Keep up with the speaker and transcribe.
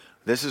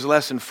This is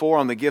lesson 4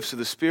 on the gifts of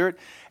the Spirit,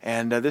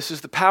 and this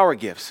is the power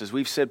gifts. As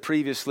we've said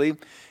previously,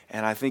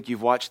 and I think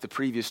you've watched the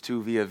previous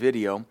 2 via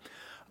video,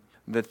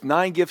 the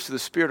 9 gifts of the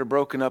Spirit are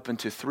broken up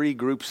into 3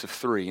 groups of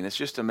 3, and it's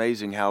just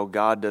amazing how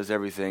God does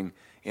everything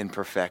in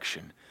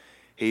perfection.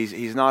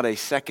 He's not a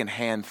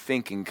second-hand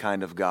thinking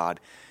kind of God.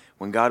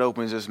 When God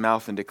opens his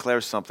mouth and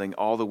declares something,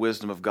 all the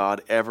wisdom of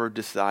God ever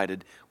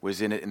decided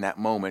was in it in that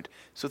moment.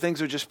 So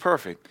things are just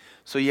perfect.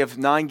 So you have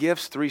 9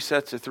 gifts, 3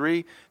 sets of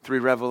 3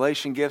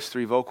 revelation gifts,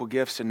 3 vocal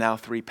gifts, and now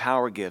 3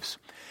 power gifts.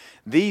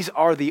 These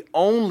are the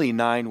only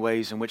 9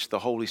 ways in which the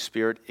Holy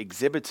Spirit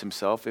exhibits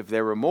himself. If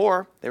there were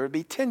more, there would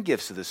be 10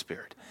 gifts of the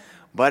Spirit.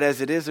 But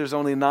as it is, there's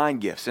only 9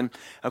 gifts. And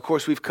of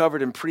course, we've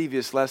covered in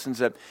previous lessons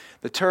that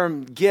the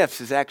term gifts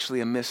is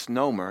actually a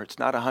misnomer. It's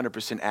not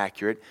 100%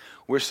 accurate.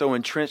 We're so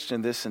entrenched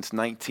in this since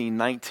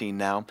 1919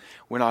 now,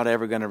 we're not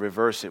ever going to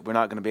reverse it. We're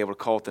not going to be able to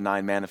call it the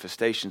 9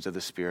 manifestations of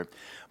the Spirit.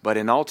 But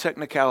in all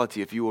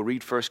technicality, if you will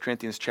read 1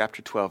 Corinthians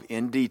chapter 12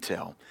 in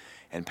detail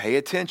and pay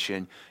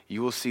attention,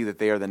 you will see that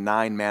they are the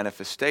 9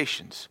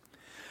 manifestations.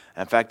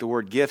 In fact, the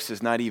word gifts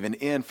is not even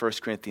in 1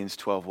 Corinthians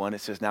 12:1.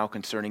 It says, now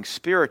concerning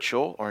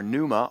spiritual, or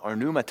pneuma, or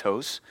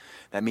pneumatos,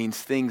 that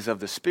means things of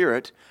the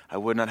Spirit, I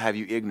would not have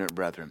you ignorant,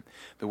 brethren.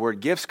 The word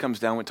gifts comes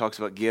down when it talks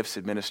about gifts,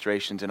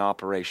 administrations, and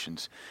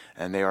operations.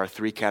 And they are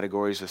 3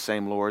 categories, the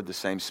same Lord, the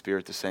same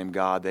Spirit, the same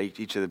God.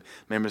 Each of the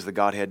members of the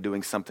Godhead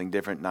doing something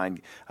different.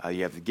 9,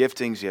 you have the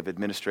giftings, you have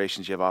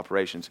administrations, you have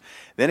operations.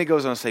 Then it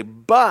goes on to say,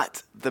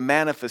 but the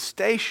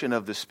manifestation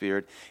of the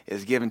Spirit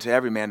is given to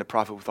every man to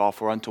profit withal,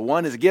 for unto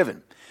one is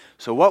given.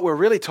 So what we're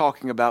really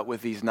talking about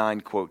with these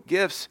 9, quote,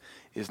 gifts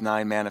is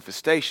 9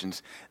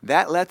 manifestations.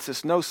 That lets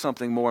us know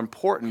something more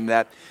important,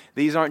 that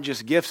these aren't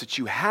just gifts that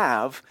you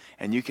have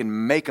and you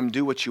can make them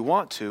do what you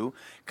want to.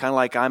 Kind of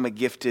like I'm a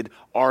gifted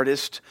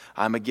artist,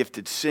 I'm a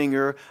gifted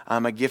singer,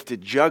 I'm a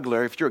gifted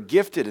juggler. If you're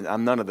gifted, and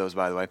I'm none of those,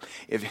 by the way.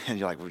 If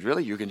you're like, well,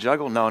 really, you can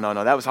juggle? No,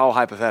 that was all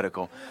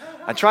hypothetical.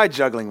 I tried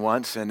juggling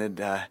once,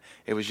 and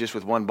it was just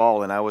with one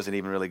ball, and I wasn't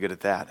even really good at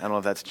that. I don't know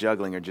if that's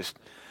juggling or just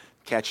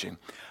catching.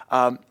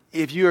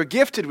 If you're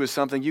gifted with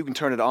something, you can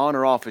turn it on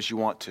or off as you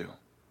want to.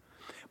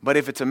 But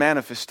if it's a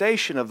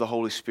manifestation of the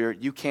Holy Spirit,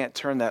 you can't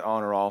turn that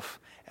on or off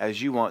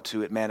as you want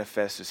to. It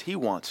manifests as He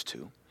wants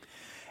to.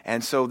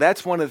 And so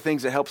that's one of the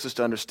things that helps us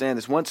to understand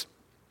this. Once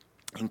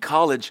in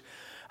college,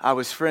 I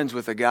was friends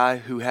with a guy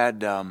who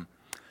had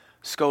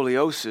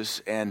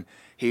scoliosis, and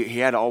he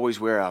had to always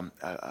wear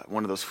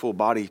one of those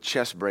full-body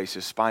chest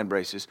braces, spine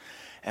braces.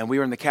 And we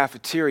were in the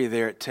cafeteria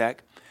there at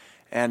Tech,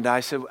 and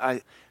I said,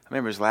 I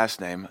remember his last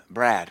name,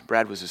 Brad.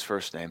 Brad was his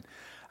first name.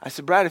 I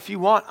said, Brad, if you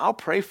want, I'll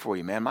pray for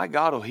you, man. My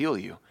God will heal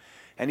you.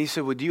 And he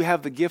said, well, do you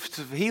have the gifts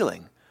of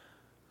healing?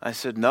 I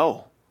said,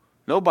 no.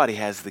 Nobody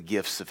has the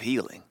gifts of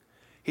healing.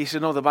 He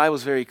said, no, the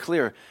Bible's very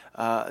clear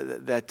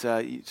that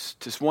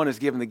just one is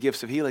given the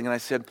gifts of healing. And I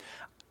said,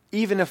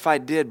 even if I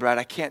did, Brad,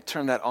 I can't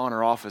turn that on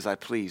or off as I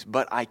please.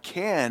 But I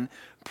can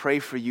pray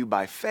for you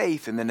by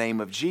faith in the name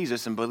of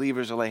Jesus, and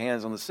believers will lay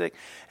hands on the sick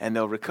and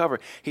they'll recover.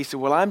 He said,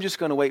 well, I'm just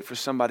going to wait for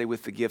somebody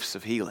with the gifts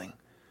of healing.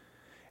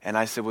 And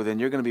I said, well, then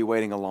you're going to be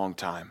waiting a long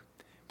time,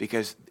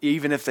 because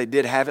even if they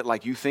did have it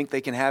like you think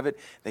they can have it,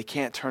 they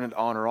can't turn it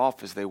on or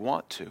off as they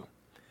want to.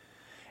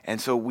 And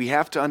so we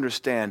have to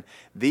understand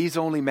these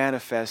only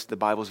manifest, the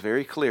Bible's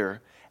very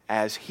clear,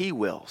 as He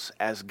wills,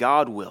 as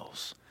God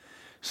wills.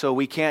 So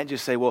we can't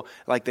just say, well,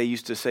 like they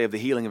used to say of the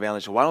healing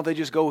evangelist, why don't they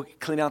just go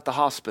clean out the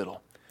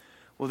hospital?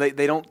 Well,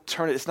 they don't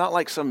turn it. It's not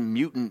like some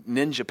mutant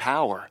ninja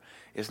power.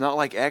 It's not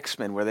like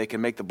X-Men where they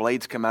can make the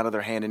blades come out of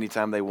their hand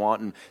anytime they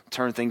want and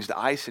turn things to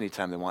ice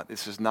anytime they want.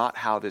 This is not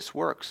how this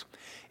works.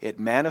 It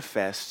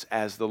manifests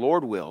as the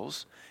Lord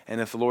wills, and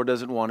if the Lord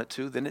doesn't want it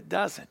to, then it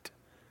doesn't.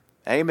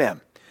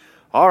 Amen.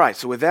 All right,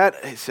 so with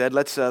that said,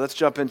 let's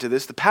jump into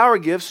this. The power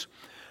gifts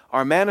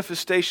are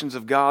manifestations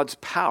of God's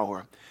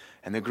power,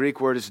 and the Greek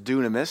word is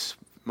dunamis.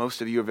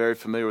 Most of you are very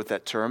familiar with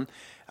that term.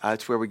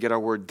 It's where we get our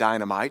word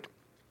dynamite,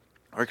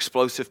 or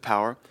explosive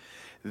power.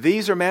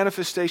 These are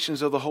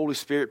manifestations of the Holy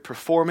Spirit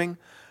performing,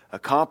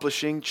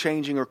 accomplishing,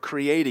 changing, or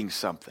creating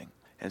something.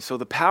 And so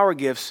the power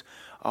gifts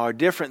are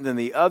different than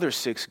the other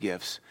 6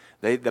 gifts.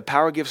 The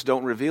power gifts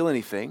don't reveal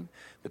anything.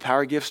 The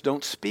power gifts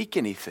don't speak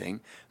anything.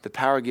 The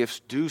power gifts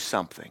do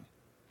something.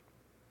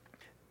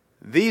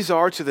 These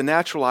are, to the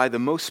natural eye, the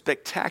most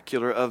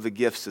spectacular of the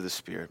gifts of the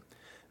Spirit.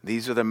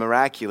 These are the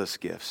miraculous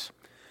gifts.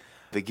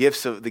 The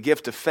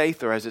gift of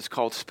faith, or as it's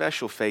called,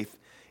 special faith,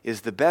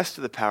 is the best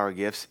of the power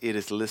gifts. It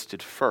is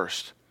listed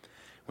first.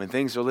 When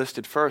things are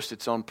listed first,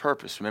 it's on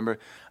purpose. Remember,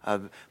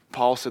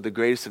 Paul said the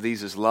greatest of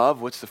these is love.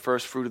 What's the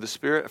first fruit of the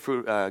Spirit?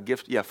 Fruit of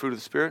the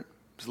Spirit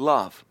is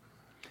love.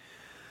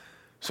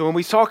 So when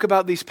we talk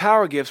about these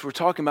power gifts, we're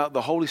talking about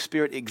the Holy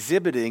Spirit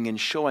exhibiting and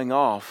showing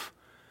off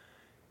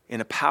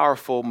in a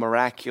powerful,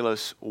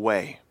 miraculous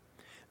way.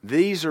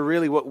 These are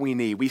really what we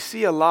need. We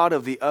see a lot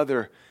of the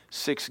other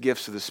 6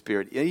 gifts of the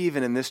Spirit,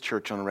 even in this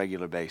church on a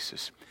regular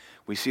basis.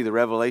 We see the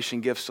revelation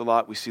gifts a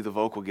lot. We see the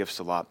vocal gifts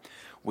a lot.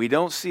 We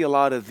don't see a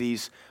lot of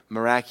these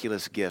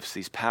miraculous gifts,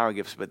 these power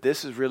gifts, but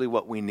this is really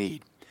what we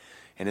need.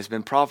 And it's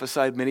been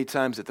prophesied many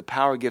times that the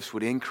power gifts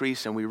would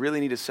increase, and we really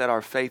need to set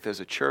our faith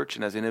as a church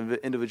and as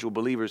individual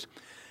believers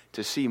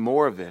to see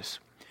more of this.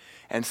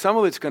 And some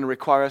of it's going to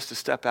require us to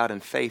step out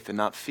in faith and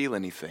not feel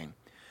anything,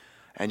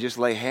 and just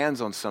lay hands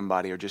on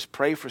somebody, or just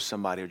pray for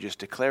somebody, or just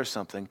declare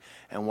something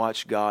and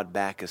watch God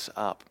back us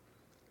up.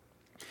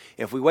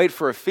 If we wait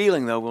for a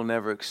feeling, though, we'll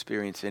never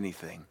experience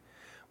anything.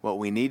 What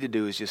we need to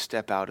do is just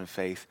step out in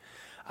faith.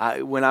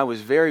 When I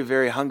was very,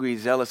 very hungry,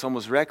 zealous,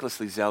 almost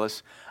recklessly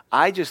zealous,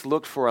 I just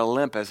looked for a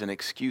limp as an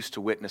excuse to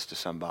witness to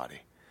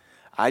somebody.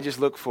 I just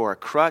looked for a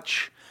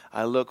crutch.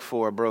 I looked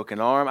for a broken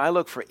arm. I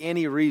looked for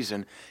any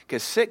reason,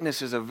 because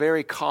sickness is a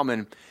very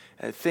common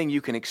thing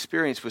you can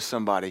experience with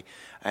somebody.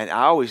 And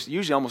I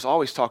usually almost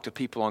always talk to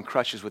people on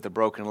crutches with a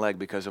broken leg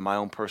because of my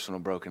own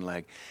personal broken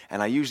leg.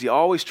 And I usually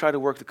always try to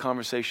work the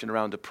conversation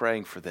around to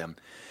praying for them.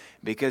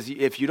 Because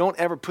if you don't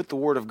ever put the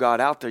Word of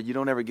God out there, you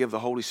don't ever give the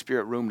Holy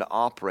Spirit room to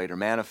operate or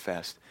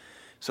manifest.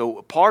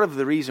 So part of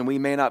the reason we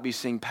may not be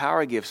seeing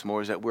power gifts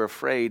more is that we're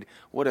afraid,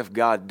 what if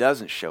God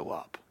doesn't show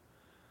up?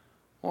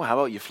 Well, how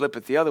about you flip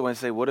it the other way and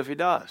say, what if He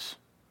does?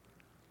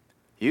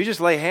 You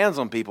just lay hands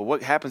on people.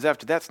 What happens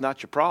after that's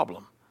not your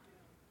problem.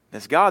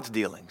 That's God's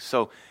dealing.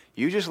 So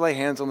you just lay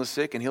hands on the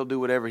sick and He'll do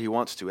whatever He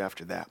wants to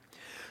after that.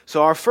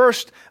 So our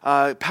first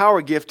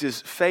power gift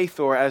is faith,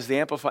 or as the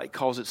Amplified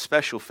calls it,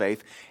 special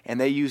faith. And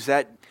they use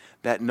that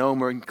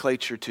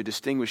nomenclature to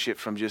distinguish it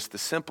from just the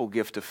simple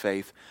gift of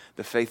faith,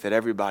 the faith that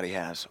everybody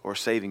has, or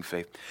saving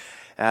faith.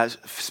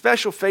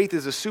 Special faith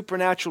is a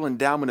supernatural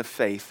endowment of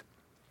faith.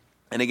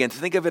 And again,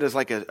 think of it as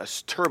like a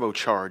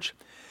turbocharge.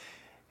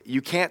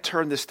 You can't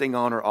turn this thing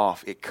on or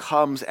off. It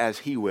comes as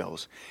He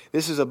wills.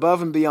 This is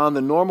above and beyond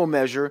the normal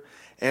measure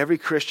every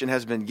Christian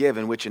has been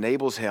given, which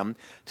enables him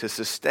to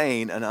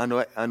sustain an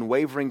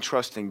unwavering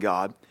trust in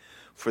God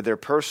for their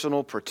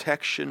personal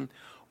protection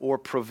or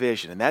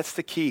provision. And that's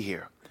the key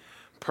here.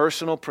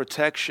 Personal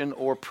protection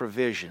or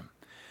provision.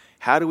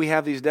 How do we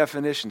have these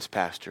definitions,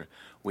 Pastor?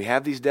 We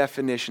have these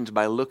definitions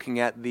by looking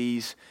at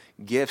these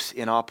gifts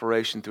in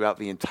operation throughout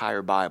the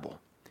entire Bible.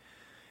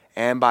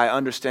 And by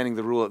understanding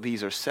the rule that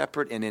these are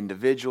separate and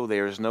individual,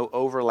 there is no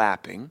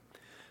overlapping.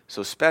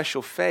 So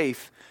special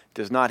faith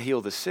does not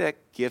heal the sick.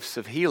 Gifts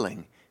of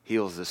healing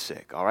heals the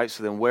sick. All right,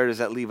 so then where does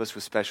that leave us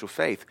with special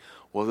faith?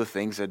 Well, the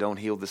things that don't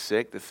heal the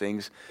sick, the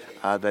things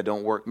that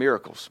don't work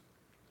miracles.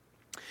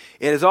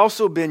 It has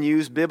also been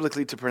used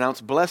biblically to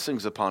pronounce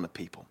blessings upon a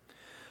people.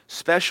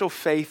 Special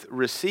faith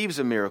receives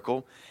a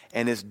miracle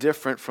and is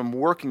different from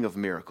working of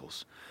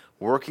miracles.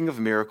 Working of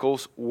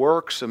miracles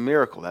works a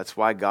miracle. That's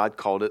why God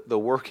called it the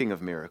working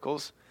of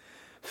miracles.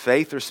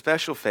 Faith, or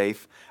special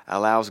faith,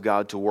 allows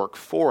God to work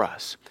for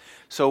us.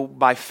 So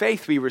by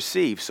faith we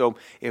receive. So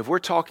if we're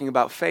talking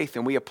about faith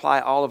and we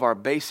apply all of our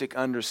basic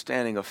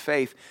understanding of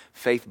faith,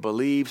 faith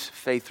believes,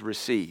 faith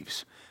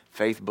receives.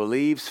 Faith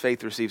believes,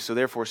 faith receives. So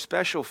therefore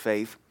special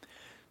faith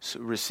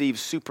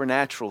receives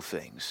supernatural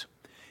things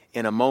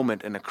in a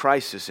moment, in a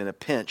crisis, in a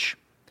pinch.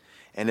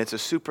 And it's a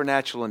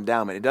supernatural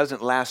endowment. It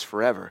doesn't last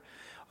forever.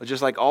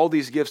 Just like all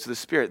these gifts of the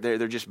Spirit,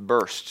 they're just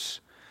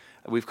bursts.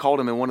 We've called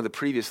them in one of the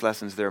previous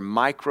lessons, they're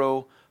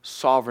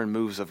micro-sovereign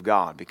moves of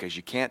God, because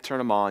you can't turn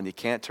them on, you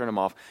can't turn them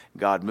off.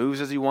 God moves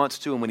as He wants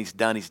to, and when He's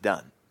done, He's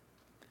done.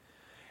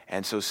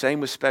 And so same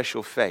with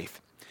special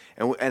faith.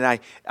 And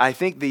I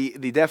think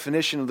the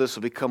definition of this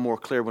will become more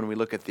clear when we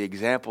look at the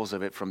examples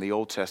of it from the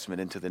Old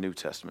Testament into the New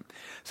Testament.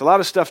 It's a lot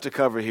of stuff to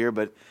cover here,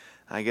 but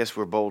I guess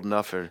we're bold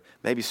enough, or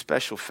maybe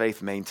special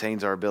faith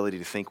maintains our ability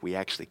to think we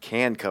actually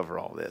can cover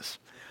all this.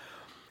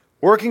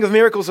 Working of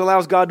miracles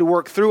allows God to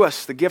work through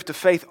us. The gift of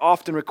faith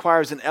often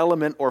requires an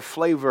element or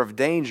flavor of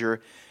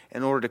danger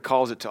in order to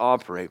cause it to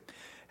operate.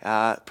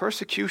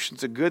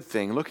 Persecution's a good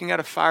thing. Looking at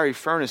a fiery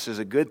furnace is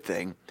a good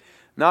thing.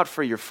 Not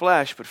for your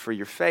flesh, but for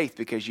your faith,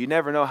 because you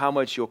never know how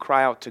much you'll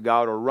cry out to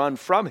God or run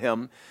from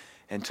Him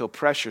until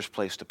pressure's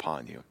placed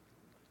upon you.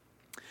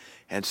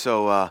 And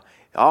so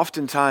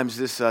oftentimes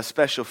this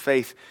special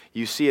faith,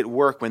 you see it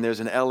work when there's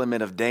an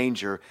element of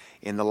danger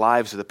in the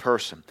lives of the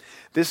person.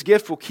 This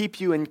gift will keep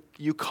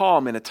you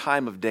calm in a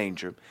time of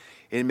danger.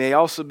 It may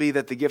also be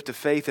that the gift of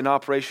faith in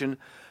operation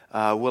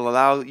will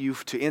allow you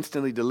to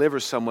instantly deliver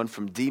someone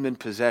from demon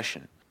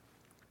possession.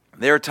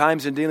 There are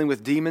times in dealing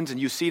with demons, and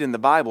you see it in the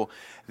Bible,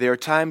 there are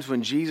times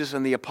when Jesus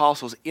and the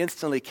apostles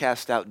instantly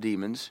cast out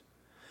demons,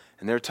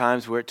 and there are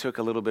times where it took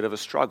a little bit of a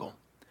struggle.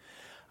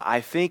 I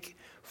think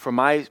from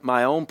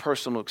my own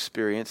personal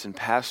experience in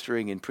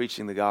pastoring and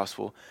preaching the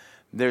gospel,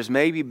 there's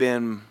maybe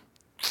been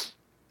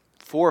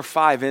 4 or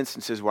 5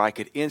 instances where I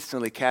could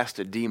instantly cast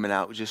a demon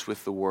out just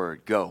with the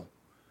word, go,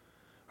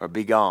 or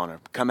be gone,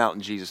 or come out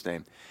in Jesus'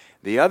 name.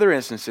 The other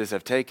instances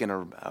have taken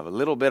a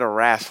little bit of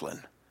wrestling.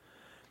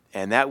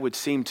 And that would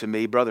seem to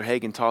me, Brother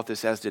Hagin taught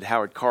this, as did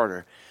Howard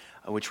Carter,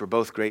 which were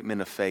both great men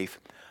of faith,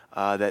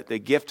 that the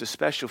gift of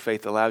special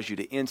faith allows you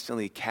to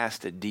instantly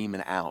cast a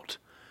demon out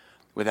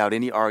without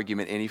any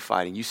argument, any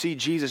fighting. You see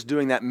Jesus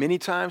doing that many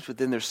times, but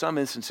then there's some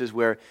instances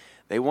where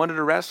they wanted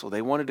to wrestle,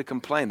 they wanted to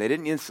complain. They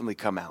didn't instantly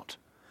come out.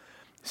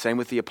 Same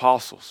with the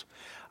apostles.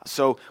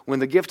 So when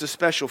the gift of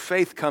special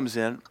faith comes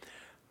in,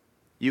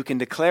 You can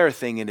declare a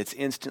thing and it's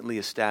instantly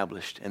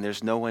established and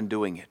there's no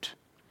undoing it.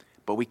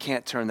 But we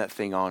can't turn that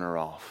thing on or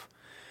off.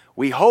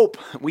 We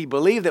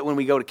believe that when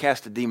we go to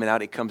cast a demon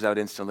out, it comes out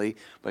instantly,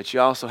 but you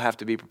also have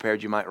to be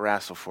prepared. You might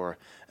wrestle for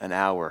an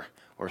hour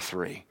or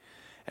 3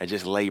 and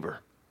just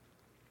labor.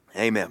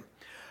 Amen.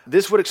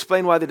 This would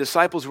explain why the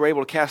disciples were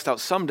able to cast out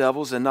some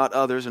devils and not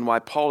others, and why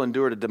Paul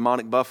endured a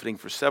demonic buffeting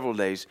for several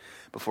days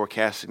before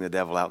casting the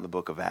devil out in the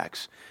book of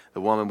Acts.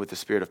 The woman with the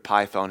spirit of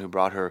Python who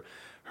brought her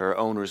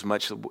owners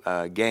much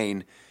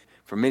gain.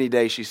 For many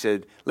days she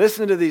said,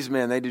 "Listen to these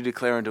men, they do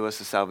declare unto us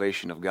the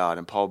salvation of God."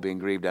 And Paul, being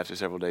grieved after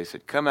several days,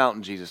 said, "Come out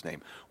in Jesus'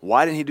 name."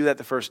 Why didn't he do that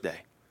the first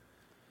day?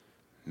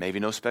 Maybe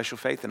no special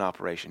faith in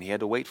operation. He had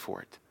to wait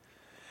for it.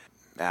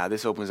 Now,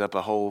 this opens up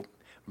a whole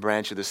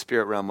branch of the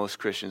spirit realm most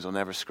Christians will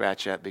never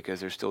scratch at, because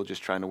they're still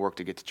just trying to work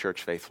to get to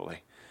church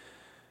faithfully.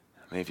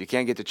 I mean, if you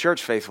can't get to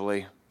church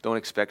faithfully, don't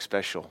expect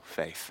special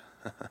faith.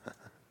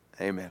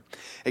 Amen.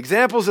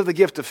 Examples of the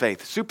gift of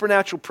faith.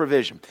 Supernatural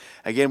provision.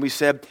 Again, we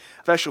said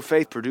special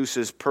faith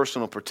produces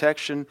personal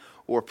protection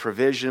or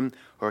provision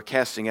or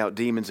casting out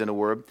demons, in a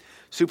word.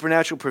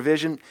 Supernatural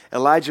provision.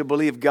 Elijah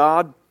believed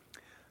God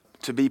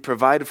to be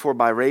provided for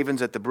by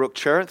ravens at the brook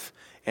Cherith,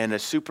 and a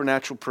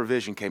supernatural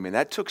provision came in.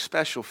 That took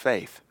special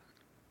faith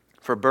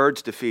for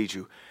birds to feed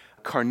you.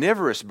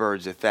 Carnivorous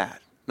birds at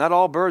that. Not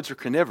all birds are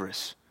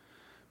carnivorous.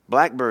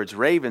 Blackbirds,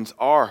 ravens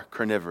are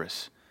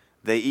carnivorous.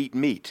 They eat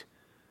meat.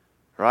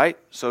 Right?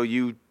 So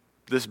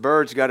this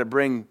bird's got to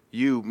bring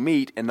you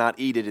meat and not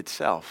eat it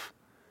itself.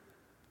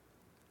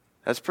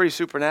 That's pretty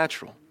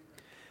supernatural.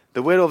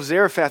 The widow of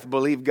Zarephath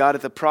believed God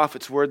at the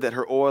prophet's word that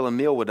her oil and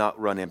meal would not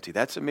run empty.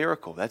 That's a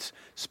miracle. That's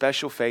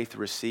special faith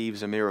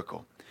receives a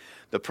miracle.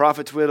 The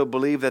prophet's widow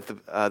believed that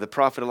the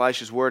prophet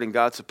Elisha's word, and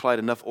God supplied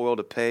enough oil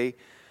to pay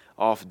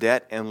off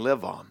debt and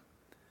live on.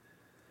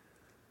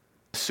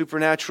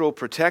 Supernatural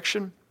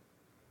protection.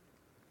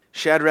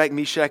 Shadrach,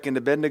 Meshach, and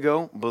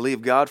Abednego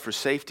believed God for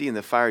safety in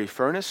the fiery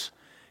furnace.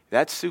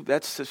 That's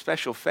a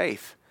special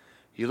faith.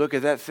 You look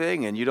at that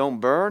thing and you don't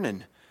burn,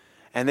 and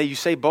then you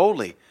say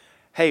boldly,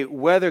 "Hey,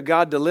 whether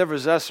God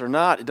delivers us or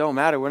not, it don't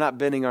matter. We're not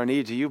bending our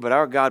knee to you, but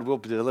our God will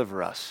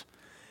deliver us."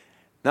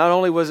 Not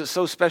only was it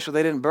so special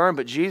they didn't burn,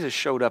 but Jesus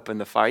showed up in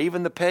the fire.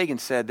 Even the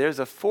pagans said, "There's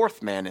a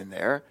fourth man in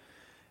there,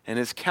 and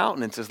his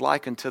countenance is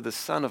like unto the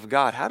Son of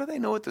God." How do they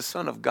know what the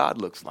Son of God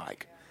looks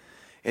like?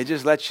 It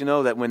just lets you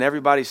know that when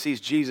everybody sees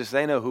Jesus,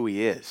 they know who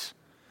he is.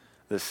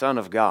 The Son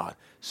of God.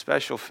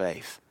 Special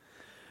faith.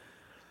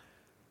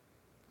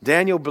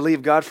 Daniel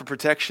believed God for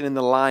protection in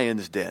the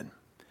lion's den.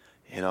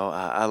 You know,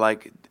 I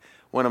like,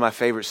 one of my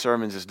favorite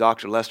sermons is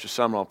Dr. Lester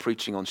Sumrall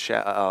preaching on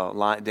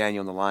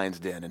Daniel in the lion's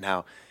den, and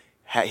how,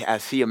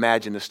 as he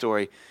imagined the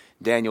story,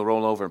 Daniel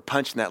rolling over and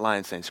punching that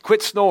lion, saying,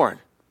 "Quit snoring.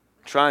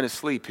 I'm trying to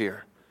sleep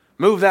here.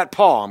 Move that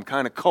paw. I'm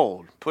kind of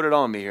cold. Put it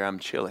on me here. I'm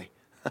chilly."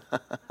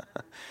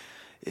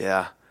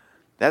 Yeah,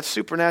 that's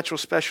supernatural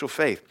special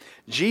faith.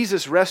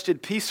 Jesus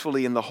rested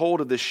peacefully in the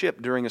hold of the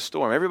ship during a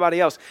storm.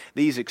 Everybody else,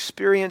 these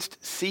experienced,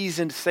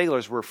 seasoned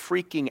sailors, were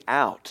freaking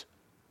out,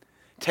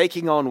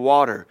 taking on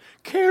water.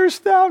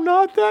 "Carest thou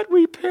not that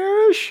we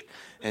perish?"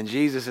 And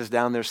Jesus is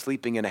down there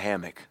sleeping in a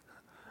hammock.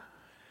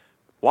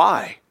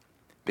 Why?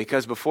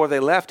 Because before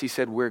they left, he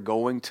said, "We're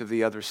going to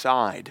the other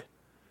side."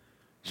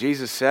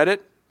 Jesus said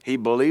it. He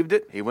believed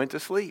it. He went to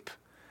sleep.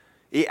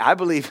 I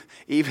believe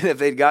even if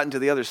they'd gotten to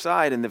the other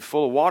side and they're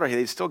full of water,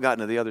 they'd still gotten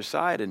to the other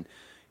side, and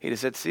he'd have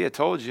said, "See, I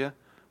told you,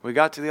 we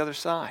got to the other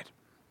side."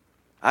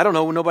 I don't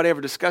know, nobody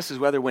ever discusses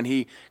whether when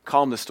he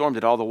calmed the storm,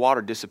 did all the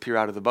water disappear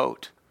out of the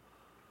boat?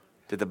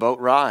 Did the boat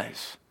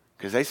rise?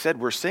 Because they said,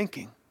 "We're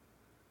sinking.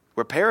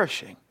 We're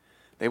perishing."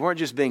 They weren't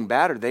just being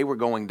battered, they were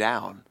going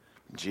down.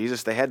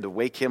 Jesus, they had to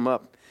wake him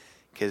up,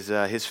 because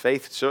his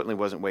faith certainly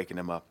wasn't waking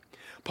him up.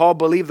 Paul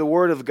believed the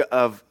word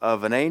of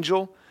an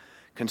angel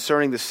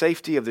concerning the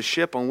safety of the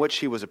ship on which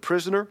he was a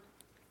prisoner.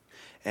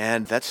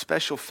 And that's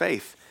special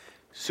faith,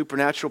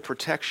 supernatural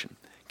protection.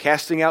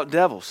 Casting out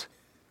devils.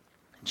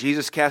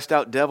 Jesus cast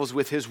out devils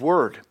with his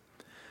word.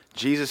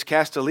 Jesus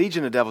cast a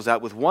legion of devils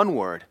out with one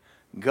word: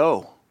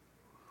 go.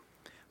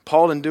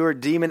 Paul endured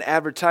demon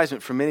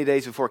advertisement for many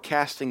days before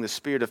casting the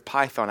spirit of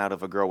Python out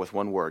of a girl with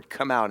one word: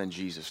 come out in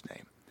Jesus'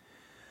 name.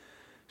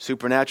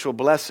 Supernatural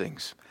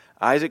blessings.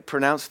 Isaac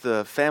pronounced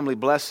the family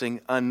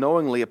blessing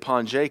unknowingly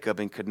upon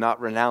Jacob and could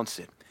not renounce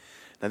it.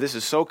 Now this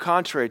is so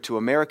contrary to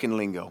American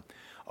lingo.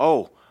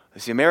 Oh,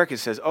 as the American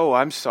says, "Oh,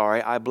 I'm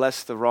sorry, I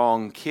blessed the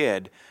wrong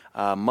kid.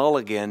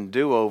 Mulligan,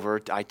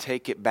 do-over, I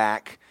take it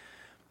back."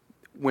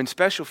 When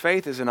special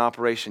faith is in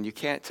operation, you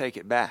can't take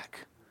it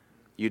back.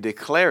 You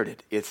declared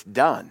it. It's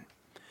done.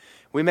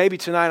 We may be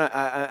tonight,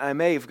 I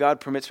may, if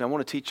God permits me, I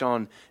want to teach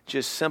on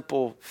just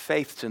simple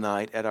faith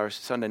tonight at our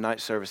Sunday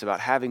night service about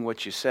having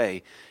what you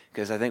say,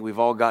 because I think we've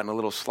all gotten a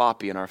little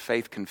sloppy in our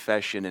faith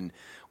confession, and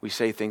we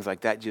say things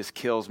like, "That just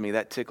kills me,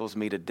 that tickles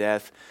me to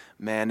death,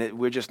 man,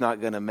 we're just not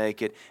going to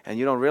make it." And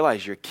you don't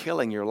realize you're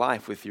killing your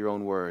life with your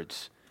own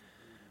words.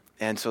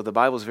 And so the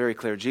Bible is very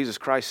clear. Jesus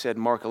Christ said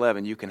in Mark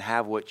 11, "You can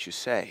have what you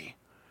say."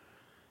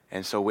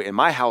 And so in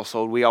my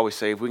household, we always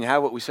say, if we can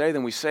have what we say,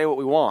 then we say what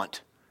we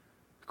want.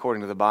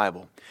 according to the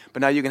Bible.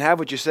 But now you can have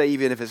what you say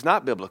even if it's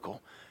not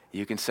biblical.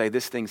 You can say,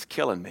 this thing's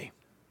killing me.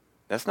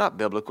 That's not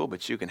biblical,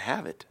 but you can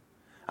have it.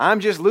 I'm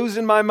just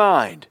losing my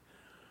mind.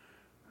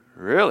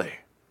 Really?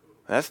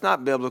 That's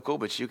not biblical,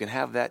 but you can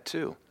have that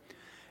too.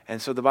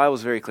 And so the Bible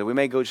is very clear. We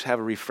may go just have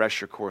a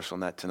refresher course on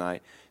that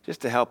tonight,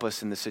 just to help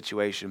us in the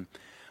situation.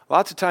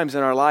 Lots of times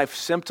in our life,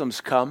 symptoms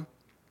come,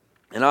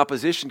 and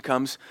opposition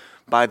comes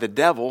by the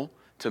devil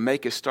to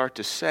make us start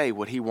to say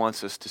what he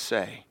wants us to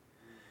say.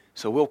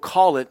 So we'll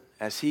call it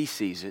as he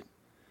sees it,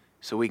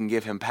 so we can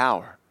give him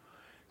power.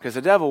 Because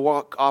the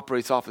devil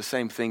operates off the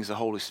same things the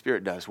Holy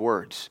Spirit does,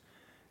 words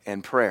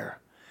and prayer.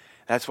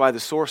 That's why the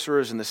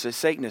sorcerers and the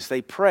Satanists,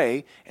 they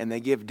pray and they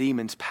give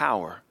demons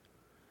power.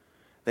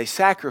 They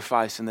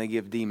sacrifice and they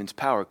give demons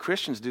power.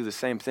 Christians do the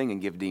same thing and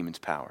give demons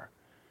power.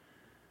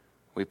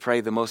 We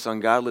pray the most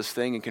ungodliest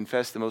thing and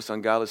confess the most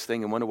ungodliest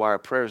thing and wonder why our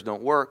prayers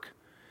don't work,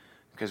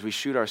 because we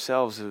shoot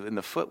ourselves in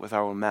the foot with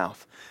our own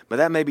mouth. But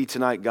that may be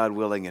tonight, God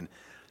willing,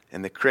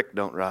 and the creek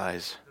don't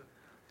rise.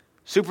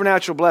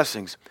 Supernatural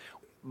blessings.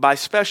 By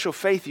special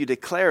faith, you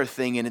declare a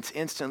thing and it's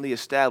instantly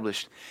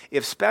established.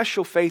 If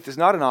special faith is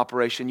not an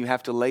operation, you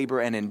have to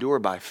labor and endure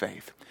by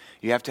faith.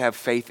 You have to have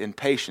faith and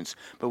patience.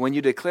 But when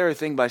you declare a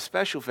thing by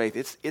special faith,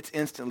 it's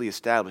instantly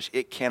established.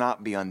 It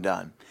cannot be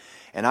undone.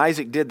 And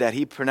Isaac did that.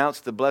 He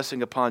pronounced the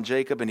blessing upon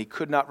Jacob, and he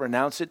could not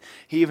renounce it.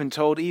 He even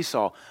told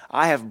Esau,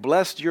 I have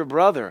blessed your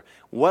brother.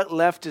 What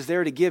left is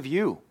there to give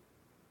you?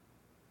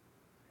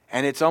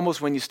 And it's almost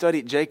when you study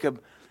it,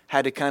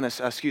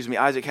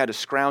 Isaac had to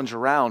scrounge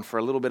around for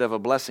a little bit of a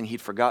blessing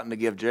he'd forgotten to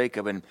give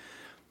Jacob and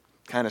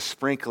kind of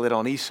sprinkle it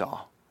on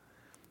Esau,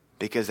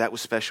 because that was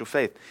special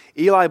faith.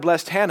 Eli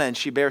blessed Hannah, and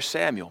she bare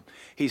Samuel.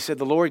 He said,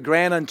 the Lord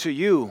grant unto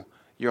you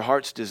your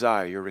heart's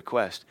desire, your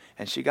request.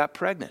 And she got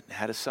pregnant and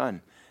had a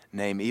son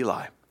named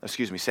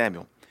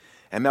Samuel.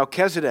 And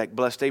Melchizedek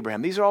blessed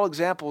Abraham. These are all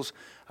examples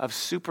of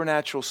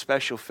supernatural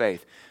special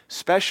faith.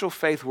 Special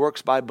faith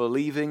works by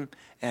believing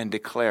and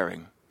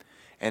declaring.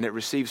 And it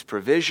receives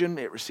provision,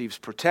 it receives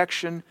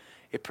protection,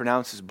 it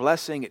pronounces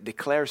blessing, it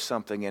declares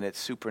something, and it's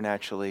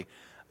supernaturally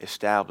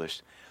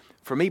established.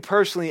 For me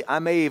personally, I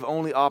may have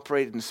only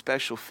operated in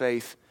special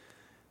faith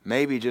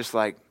maybe just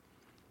like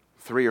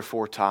 3 or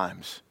 4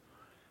 times.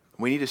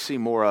 We need to see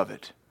more of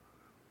it.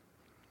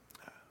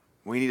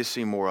 We need to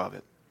see more of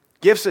it.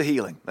 Gifts of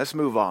healing. Let's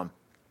move on.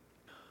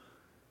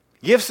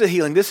 Gifts of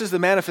healing. This is the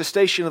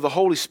manifestation of the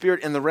Holy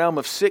Spirit in the realm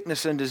of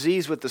sickness and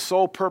disease with the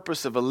sole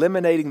purpose of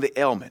eliminating the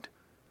ailment.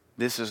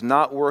 This is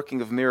not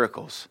working of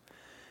miracles.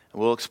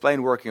 We'll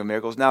explain working of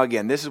miracles. Now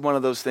again, this is one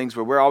of those things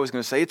where we're always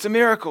going to say, it's a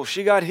miracle,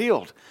 she got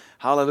healed.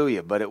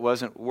 Hallelujah. But it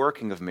wasn't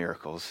working of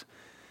miracles.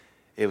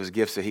 It was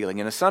gifts of healing.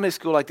 In a Sunday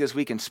school like this,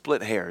 we can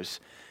split hairs.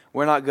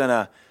 We're not going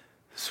to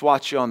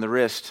swat you on the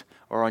wrist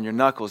or on your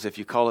knuckles if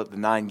you call it the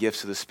 9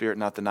 gifts of the Spirit,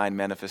 not the 9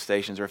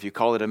 manifestations, or if you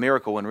call it a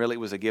miracle when really it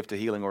was a gift of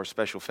healing or a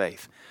special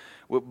faith.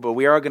 But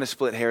we are going to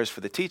split hairs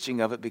for the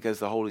teaching of it, because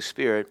the Holy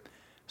Spirit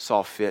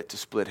saw fit to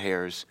split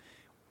hairs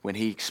when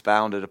he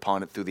expounded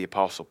upon it through the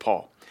Apostle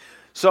Paul.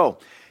 So,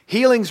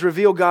 healings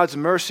reveal God's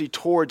mercy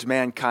towards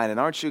mankind, and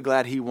aren't you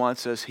glad he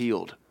wants us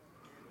healed?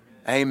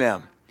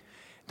 Amen.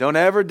 Don't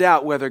ever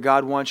doubt whether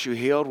God wants you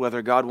healed,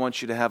 whether God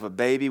wants you to have a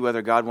baby,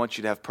 whether God wants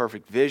you to have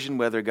perfect vision,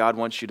 whether God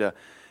wants you to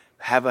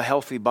have a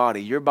healthy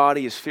body. Your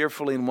body is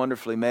fearfully and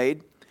wonderfully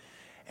made,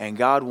 and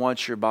God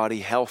wants your body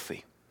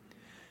healthy.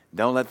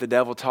 Don't let the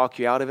devil talk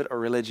you out of it, or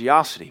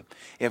religiosity.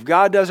 If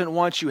God doesn't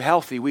want you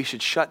healthy, we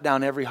should shut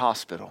down every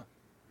hospital.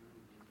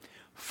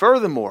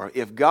 Furthermore,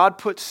 if God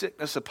puts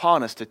sickness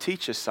upon us to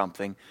teach us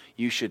something,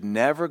 you should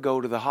never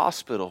go to the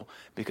hospital,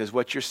 because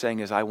what you're saying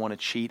is, I want to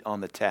cheat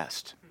on the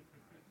test.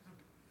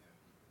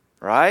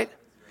 Right?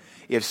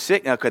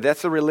 Okay,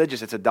 that's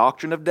it's a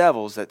doctrine of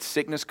devils, that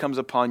sickness comes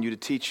upon you to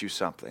teach you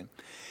something.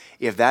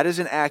 If that is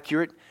an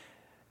accurate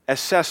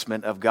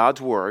assessment of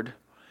God's Word,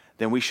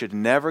 then we should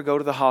never go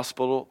to the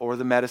hospital or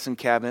the medicine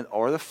cabinet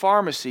or the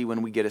pharmacy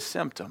when we get a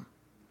symptom.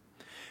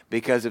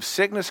 Because if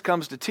sickness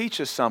comes to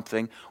teach us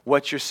something,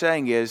 what you're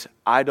saying is,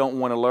 I don't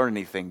want to learn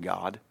anything,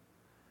 God.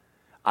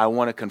 I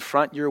want to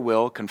confront your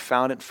will,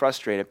 confound it,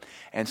 frustrate it.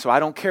 And so I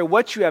don't care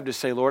what you have to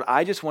say, Lord.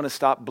 I just want to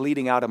stop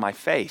bleeding out of my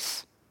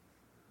face.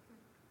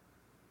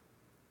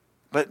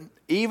 But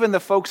even the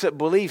folks that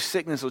believe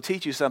sickness will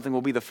teach you something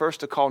will be the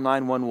first to call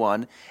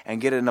 911 and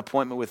get an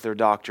appointment with their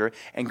doctor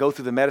and go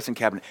through the medicine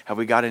cabinet. Have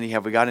we got any?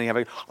 Have we got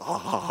any?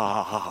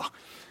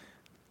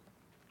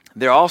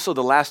 They're also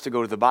the last to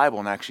go to the Bible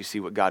and actually see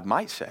what God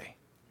might say.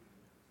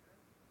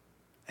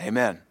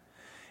 Amen.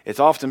 It's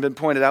often been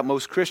pointed out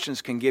most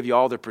Christians can give you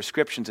all their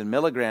prescriptions in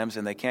milligrams,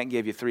 and they can't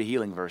give you 3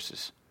 healing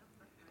verses.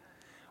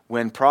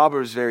 When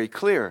Proverbs is very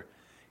clear,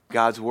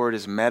 God's Word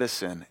is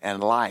medicine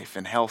and life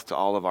and health to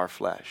all of our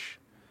flesh.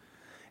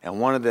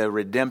 And one of the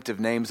redemptive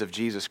names of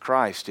Jesus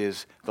Christ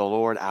is the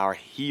Lord our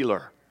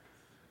healer.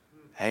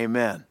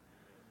 Amen.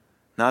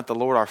 Not the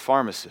Lord our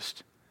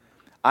pharmacist.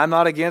 I'm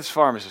not against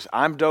pharmacists.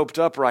 I'm doped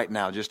up right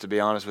now, just to be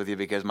honest with you,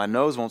 because my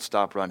nose won't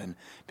stop running.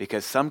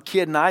 Because some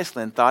kid in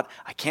Iceland thought,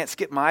 I can't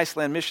skip my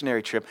Iceland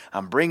missionary trip.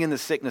 I'm bringing the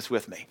sickness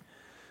with me.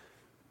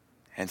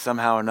 And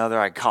somehow or another,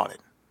 I caught it.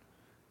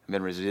 I've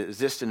been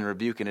resisting and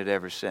rebuking it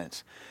ever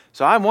since.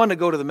 So I'm one to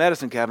go to the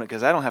medicine cabinet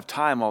because I don't have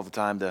time all the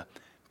time to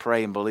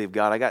pray and believe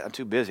God. I'm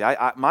too busy.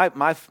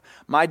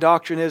 My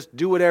doctrine is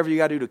do whatever you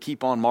got to do to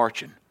keep on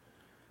marching.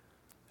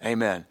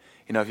 Amen.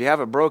 You know, if you have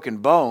a broken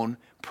bone,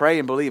 pray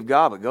and believe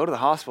God, but go to the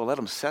hospital, let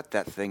them set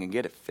that thing and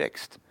get it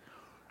fixed.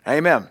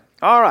 Amen.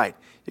 All right.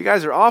 You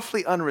guys are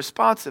awfully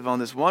unresponsive on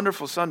this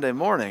wonderful Sunday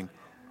morning.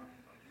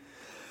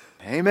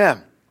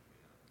 Amen.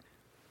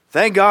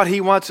 Thank God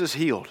He wants us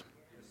healed.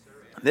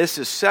 This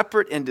is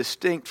separate and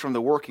distinct from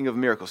the working of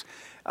miracles.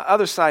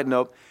 Other side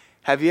note,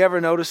 have you ever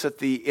noticed that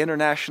the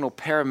international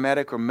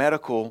paramedic or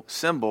medical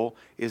symbol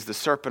is the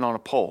serpent on a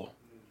pole?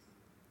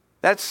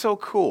 That's so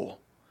cool.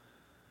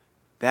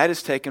 That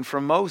is taken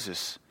from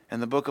Moses in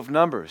the book of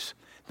Numbers.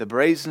 The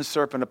brazen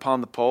serpent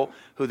upon the pole,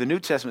 who the New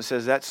Testament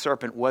says that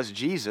serpent was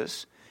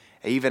Jesus.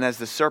 Even as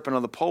the serpent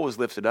on the pole was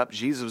lifted up,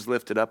 Jesus was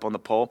lifted up on the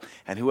pole,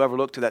 and whoever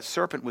looked to that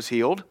serpent was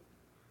healed.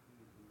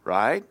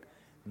 Right?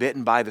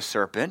 Bitten by the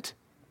serpent.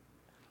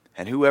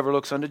 And whoever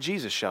looks unto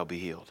Jesus shall be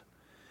healed.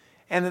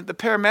 And the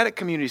paramedic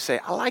community say,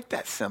 I like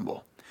that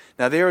symbol.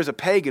 Now there is a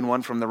pagan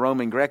one from the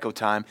Roman Greco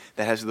time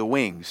that has the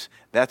wings.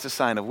 That's a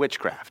sign of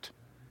witchcraft.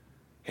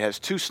 It has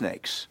two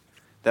snakes.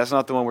 That's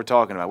not the one we're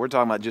talking about. We're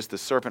talking about just the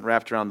serpent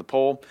wrapped around the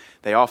pole.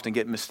 They often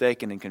get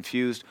mistaken and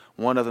confused.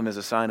 One of them is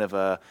a sign of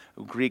a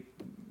Greek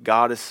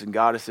goddess and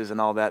goddesses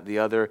and all that. The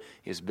other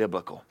is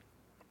biblical.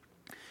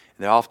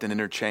 They're often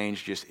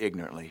interchanged just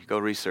ignorantly. Go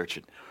research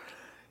it.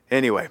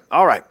 Anyway,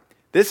 all right.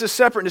 This is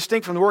separate and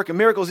distinct from the work of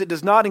miracles. It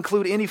does not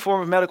include any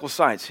form of medical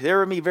science.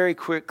 Hear me very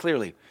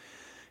clearly.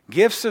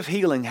 Gifts of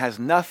healing has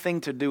nothing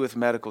to do with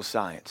medical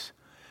science.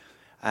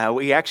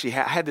 We actually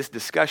had this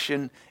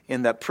discussion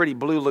in that pretty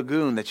blue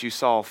lagoon that you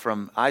saw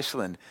from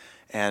Iceland,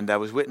 and I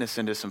was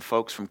witnessing to some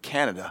folks from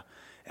Canada,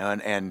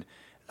 and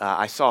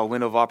I saw a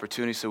window of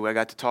opportunity, so I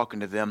got to talking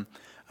to them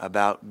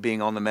about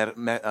being on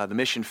the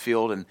mission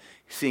field and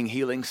seeing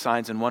healing,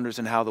 signs, and wonders,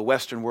 and how the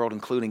Western world,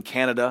 including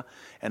Canada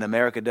and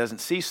America, doesn't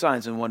see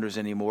signs and wonders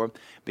anymore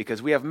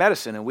because we have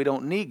medicine and we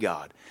don't need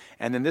God.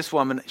 And then this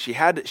woman, she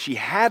had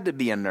to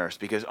be a nurse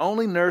because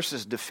only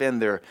nurses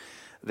defend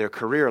their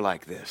career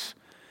like this.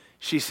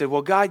 She said,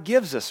 well, God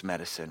gives us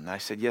medicine. And I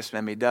said, yes,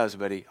 ma'am, He does,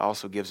 but He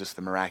also gives us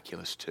the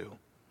miraculous too.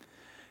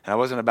 And I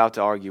wasn't about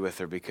to argue with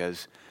her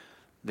because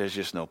there's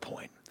just no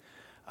point.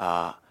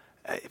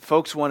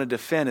 Folks want to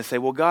defend and say,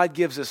 well, God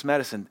gives us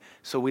medicine,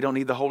 so we don't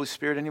need the Holy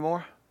Spirit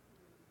anymore?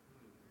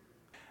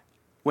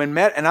 And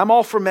I'm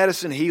all for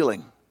medicine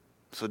healing,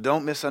 so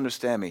don't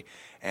misunderstand me.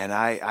 And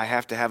I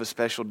have to have a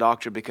special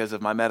doctor because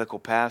of my medical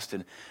past,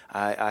 and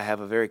I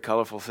have a very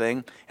colorful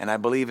thing, and I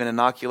believe in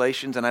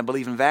inoculations, and I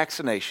believe in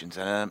vaccinations,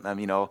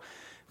 and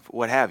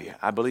what have you.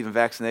 I believe in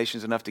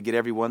vaccinations enough to get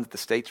everyone that the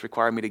states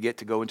require me to get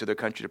to go into their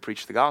country to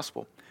preach the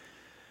gospel.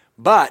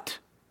 But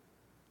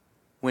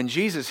when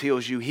Jesus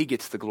heals you, He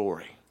gets the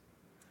glory.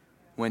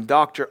 When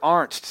Dr.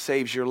 Arnst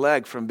saves your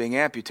leg from being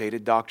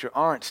amputated, Dr.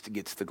 Arnst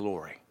gets the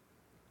glory.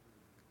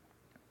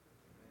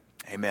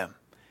 Amen.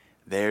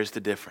 There's the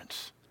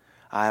difference.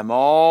 I am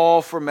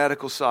all for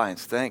medical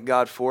science. Thank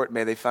God for it.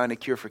 May they find a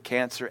cure for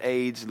cancer,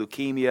 AIDS,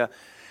 leukemia,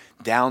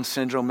 Down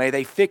syndrome. May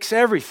they fix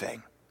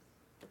everything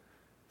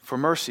for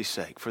mercy's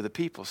sake, for the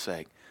people's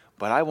sake.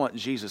 But I want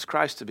Jesus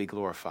Christ to be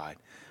glorified.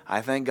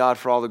 I thank God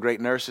for all the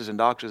great nurses and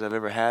doctors I've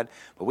ever had,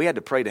 but we had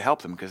to pray to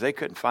help them because they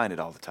couldn't find it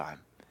all the time.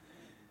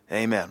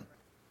 Amen.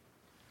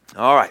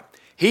 All right.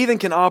 Heathen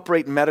can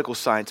operate in medical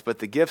science, but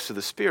the gifts of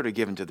the Spirit are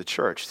given to the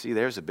church. See,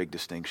 there's a big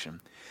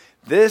distinction.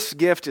 This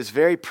gift is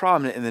very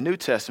prominent in the New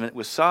Testament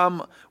with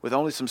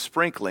only some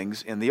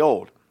sprinklings in the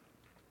Old.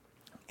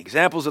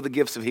 Examples of the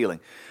gifts of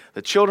healing.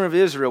 The children of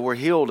Israel were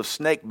healed of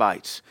snake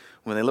bites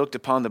when they looked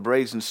upon the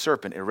brazen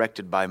serpent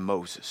erected by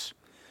Moses.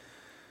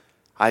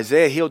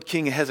 Isaiah healed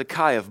King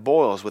Hezekiah of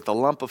boils with a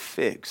lump of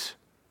figs.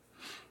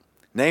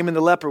 Naaman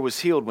the leper was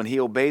healed when he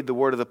obeyed the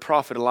word of the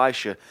prophet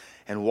Elisha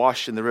and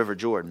washed in the river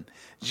Jordan.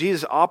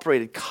 Jesus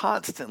operated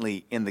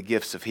constantly in the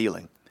gifts of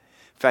healing.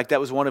 In fact, that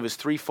was one of His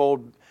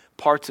threefold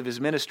parts of His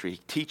ministry: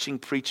 teaching,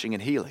 preaching,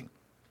 and healing.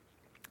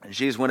 And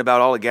Jesus went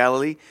about all of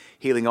Galilee,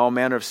 healing all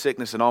manner of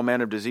sickness and all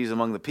manner of disease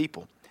among the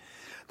people.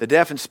 The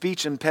deaf and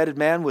speech-impeded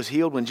man was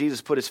healed when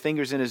Jesus put His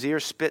fingers in his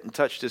ear, spit, and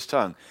touched his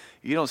tongue.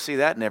 You don't see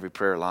that in every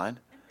prayer line.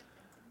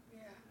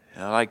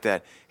 I like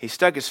that. He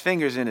stuck His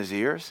fingers in his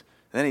ears,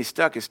 then He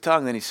stuck His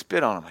tongue, then He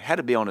spit on him. It had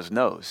to be on his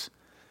nose.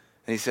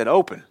 And He said,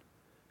 open.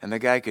 And the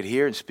guy could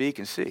hear and speak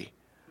and see.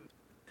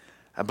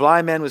 A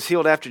blind man was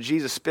healed after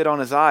Jesus spit on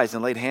his eyes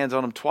and laid hands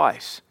on him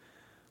twice.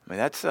 I mean,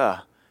 that's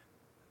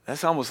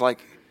almost like,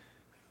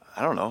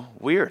 I don't know,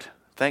 weird.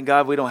 Thank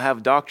God we don't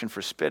have doctrine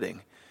for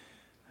spitting.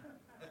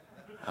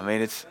 I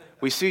mean,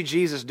 we see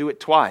Jesus do it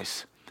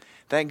twice.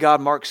 Thank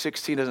God Mark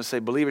 16 doesn't say,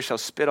 believers shall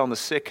spit on the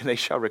sick and they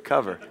shall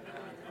recover.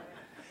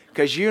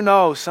 Because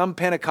some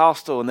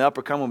Pentecostal in the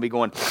upper Cumberland will be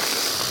going,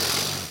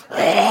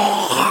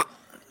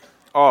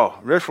 oh,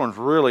 this one's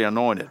really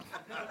anointed.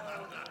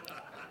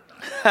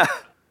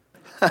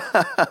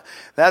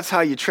 That's how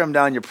you trim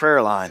down your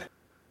prayer line.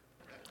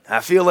 I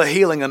feel a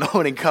healing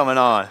anointing coming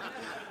on.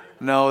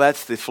 No,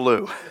 that's the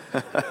flu.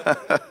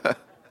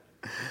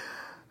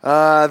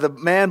 The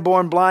man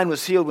born blind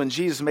was healed when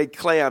Jesus made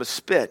clay out of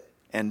spit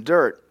and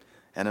dirt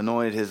and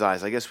anointed his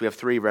eyes. I guess we have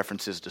 3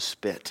 references to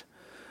spit.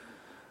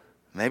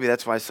 Maybe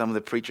that's why some of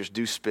the preachers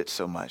do spit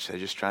so much. They're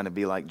just trying to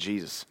be like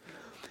Jesus.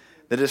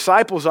 The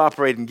disciples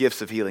operate in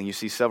gifts of healing. You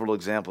see several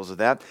examples of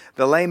that.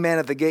 The lame man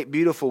at the gate,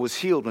 beautiful, was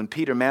healed when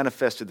Peter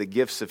manifested the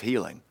gifts of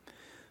healing.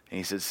 And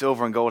he said,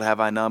 silver and gold have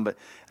I none. But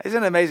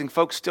isn't it amazing?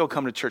 Folks still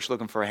come to church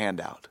looking for a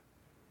handout.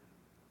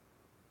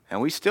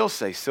 And we still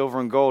say, silver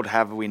and gold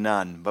have we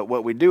none. But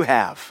what we do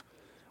have,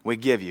 we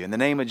give you. In the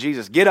name of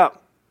Jesus, get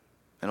up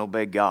and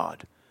obey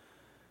God.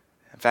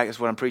 In fact, that's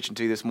what I'm preaching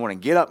to you this morning.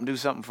 Get up and do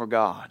something for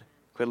God.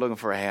 Quit looking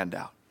for a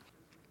handout.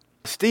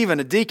 Stephen,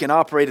 a deacon,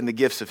 operated in the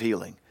gifts of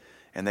healing,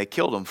 and they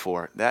killed him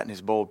for it, that and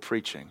his bold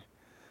preaching.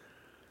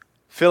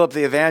 Philip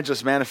the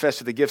evangelist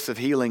manifested the gifts of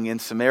healing in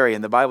Samaria,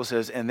 and the Bible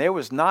says, and there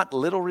was not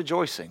little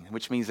rejoicing,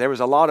 which means there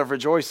was a lot of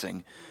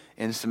rejoicing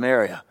in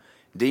Samaria.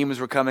 Demons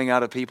were coming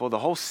out of people. The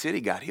whole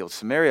city got healed.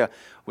 Samaria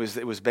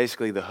was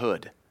basically the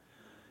hood.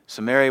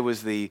 Samaria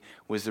was the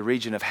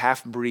region of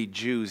half-breed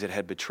Jews that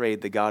had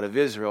betrayed the God of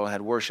Israel and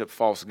had worshipped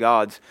false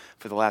gods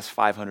for the last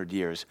 500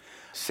 years.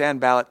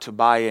 Sanballat,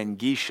 Tobiah, and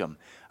Geshem.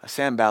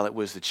 Sanballat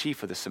was the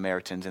chief of the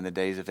Samaritans in the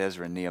days of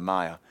Ezra and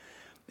Nehemiah.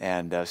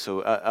 And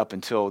so up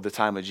until the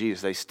time of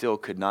Jesus, they still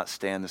could not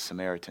stand the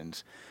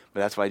Samaritans.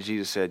 But that's why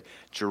Jesus said,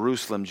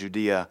 Jerusalem,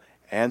 Judea,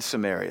 and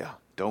Samaria.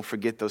 Don't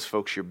forget those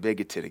folks you're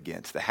bigoted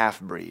against, the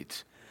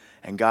half-breeds.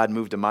 And God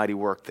moved a mighty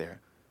work there.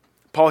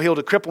 Paul healed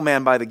a crippled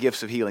man by the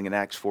gifts of healing in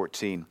Acts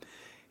 14.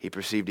 He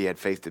perceived he had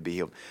faith to be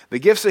healed. The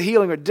gifts of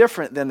healing are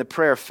different than the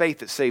prayer of faith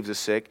that saves the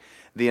sick.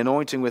 The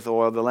anointing with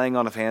oil, the laying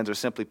on of hands, are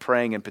simply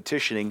praying and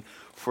petitioning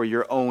for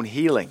your own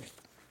healing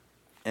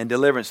and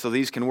deliverance. So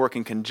these can work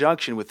in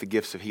conjunction with the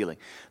gifts of healing.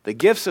 The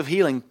gifts of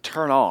healing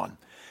turn on,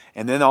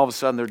 and then all of a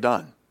sudden they're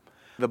done.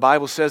 The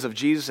Bible says of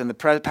Jesus, and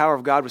the power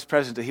of God was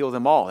present to heal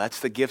them all. That's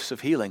the gifts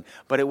of healing.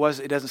 But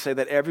it doesn't say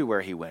that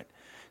everywhere he went.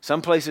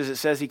 Some places it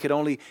says he could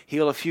only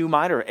heal a few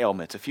minor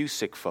ailments, a few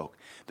sick folk.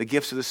 The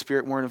gifts of the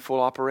Spirit weren't in full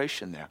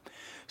operation there.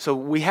 So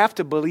we have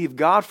to believe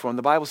God for them.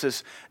 The Bible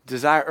says,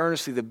 desire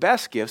earnestly the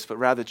best gifts, but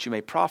rather that you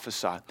may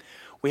prophesy.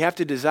 We have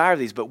to desire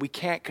these, but we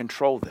can't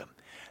control them.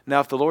 Now,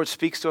 if the Lord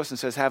speaks to us and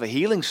says, have a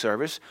healing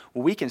service,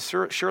 well, we can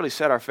surely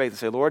set our faith and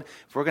say, Lord,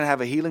 if we're going to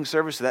have a healing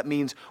service, that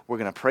means we're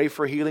going to pray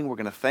for healing, we're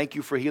going to thank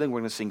you for healing,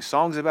 we're going to sing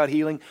songs about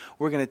healing,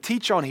 we're going to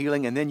teach on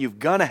healing, and then you're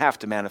going to have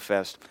to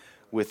manifest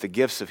with the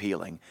gifts of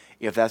healing,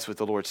 if that's what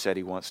the Lord said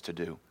he wants to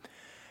do.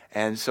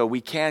 And so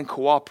we can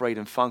cooperate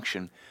and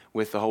function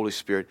with the Holy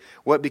Spirit.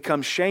 What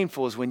becomes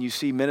shameful is when you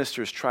see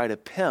ministers try to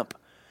pimp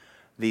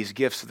these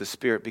gifts of the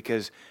Spirit,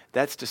 because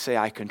that's to say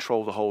I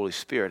control the Holy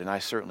Spirit, and I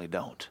certainly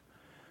don't.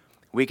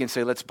 We can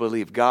say, let's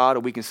believe God,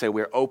 or we can say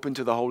we're open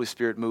to the Holy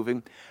Spirit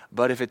moving,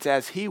 but if it's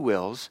as he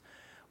wills,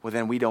 well,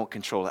 then we don't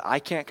control it. I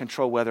can't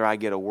control whether I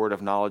get a word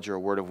of knowledge or a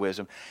word of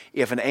wisdom.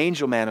 If an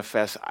angel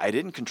manifests, I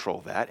didn't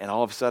control that, and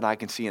all of a sudden I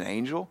can see an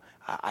angel.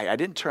 I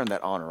didn't turn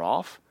that on or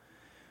off.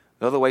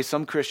 The other way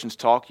some Christians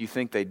talk, you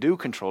think they do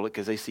control it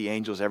because they see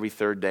angels every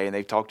third day, and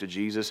they talk to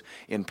Jesus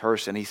in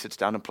person. He sits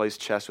down and plays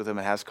chess with them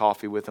and has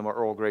coffee with them or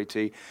Earl Grey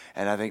tea.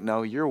 And I think,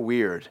 no, you're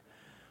weird.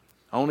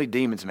 Only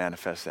demons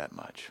manifest that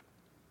much.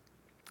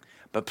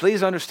 But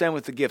please understand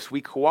with the gifts,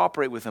 we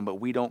cooperate with them, but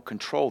we don't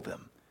control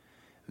them.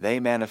 They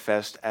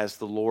manifest as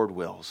the Lord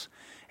wills.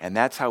 And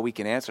that's how we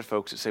can answer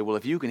folks that say, well,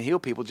 if you can heal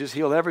people, just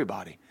heal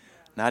everybody.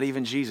 Not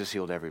even Jesus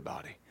healed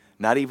everybody.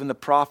 Not even the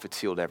prophets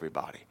healed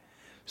everybody.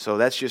 So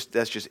that's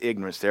just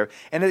ignorance there.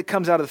 And it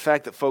comes out of the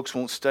fact that folks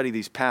won't study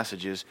these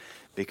passages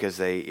because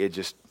they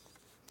just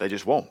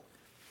won't.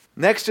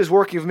 Next is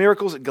working of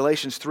miracles at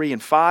Galatians 3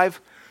 and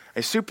 5.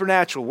 A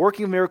supernatural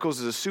working of miracles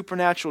is a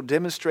supernatural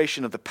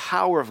demonstration of the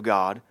power of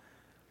God,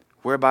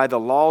 whereby the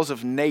laws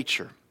of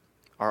nature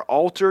are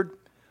altered,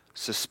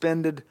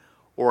 suspended,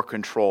 or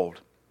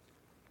controlled.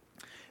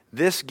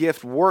 This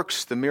gift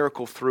works the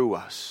miracle through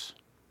us.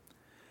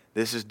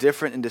 This is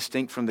different and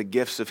distinct from the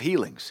gifts of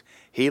healings.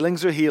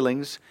 Healings are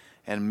healings,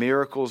 and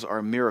miracles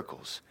are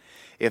miracles.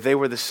 If they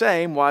were the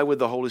same, why would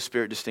the Holy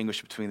Spirit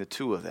distinguish between the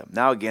two of them?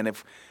 Now again,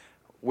 if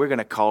we're going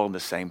to call them the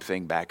same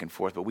thing back and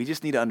forth, but we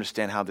just need to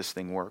understand how this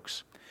thing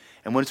works.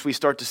 And once we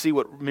start to see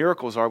what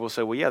miracles are, we'll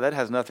say, well, yeah, that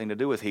has nothing to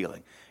do with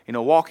healing. You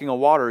know, walking on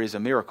water is a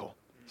miracle.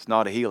 It's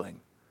not a healing.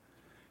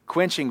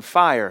 Quenching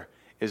fire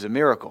is a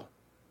miracle.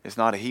 It's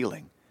not a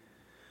healing.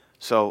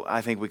 So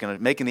I think we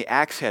can, making the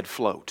axe head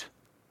float,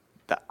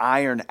 the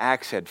iron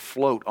axe head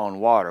float on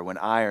water when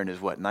iron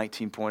is what,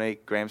 19.8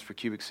 grams per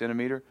cubic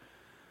centimeter?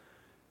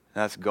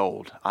 That's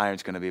gold.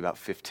 Iron's going to be about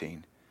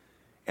 15.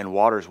 And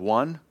water's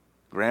 1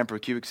 gram per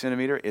cubic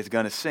centimeter, is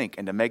going to sink.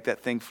 And to make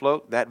that thing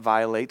float, that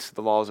violates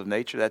the laws of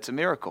nature. That's a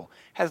miracle.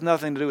 Has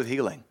nothing to do with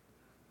healing.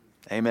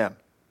 Amen.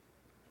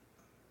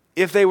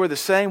 If they were the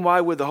same,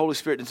 why would the Holy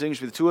Spirit distinguish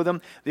between the two of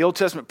them? The Old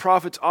Testament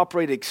prophets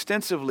operated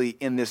extensively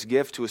in this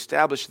gift to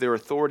establish their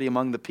authority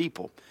among the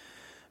people.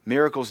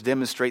 Miracles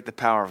demonstrate the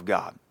power of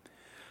God.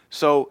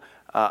 So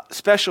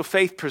Special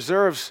faith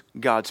preserves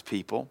God's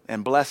people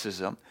and blesses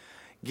them.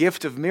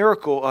 Gift of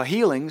miracle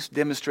healings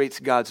demonstrates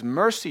God's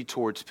mercy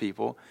towards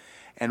people.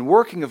 And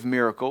working of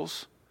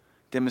miracles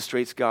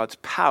demonstrates God's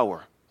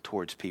power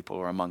towards people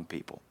or among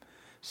people.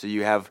 So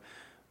you have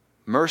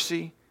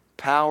mercy,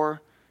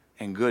 power,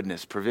 and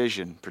goodness,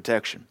 provision,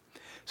 protection.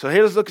 So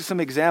here let's look at some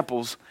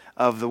examples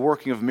of the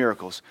working of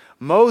miracles.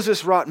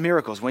 Moses wrought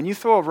miracles. When you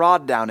throw a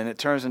rod down and it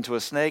turns into a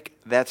snake,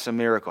 that's a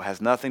miracle. It has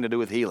nothing to do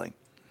with healing.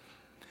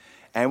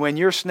 And when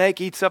your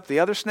snake eats up the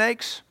other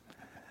snakes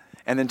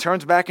and then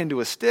turns back into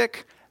a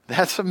stick,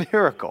 that's a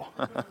miracle.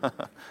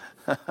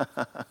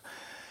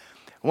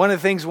 One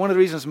of the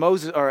reasons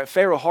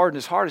Pharaoh hardened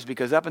his heart is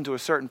because up until a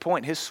certain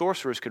point, his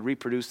sorcerers could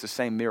reproduce the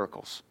same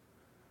miracles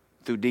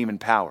through demon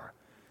power.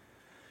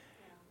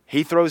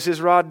 He throws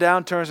his rod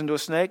down, turns into a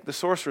snake. The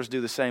sorcerers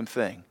do the same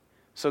thing.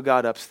 So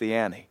God ups the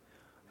ante.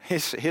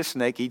 His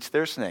snake eats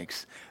their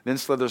snakes, then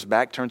slithers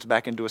back, turns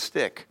back into a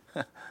stick.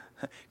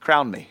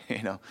 Crown me,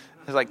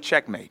 It's like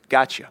checkmate.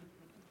 Gotcha.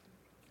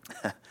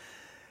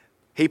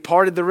 He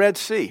parted the Red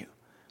Sea.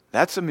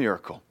 That's a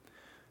miracle.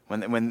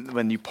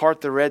 When you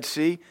part the Red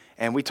Sea,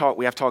 and we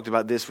have talked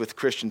about this with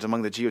Christians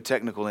among the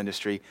geotechnical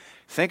industry,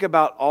 think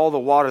about all the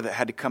water that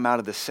had to come out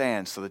of the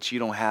sand so that you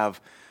don't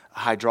have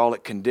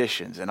hydraulic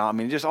conditions.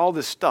 And just all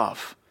this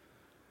stuff.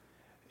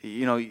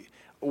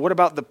 What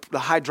about the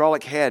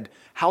hydraulic head?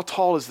 How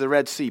tall is the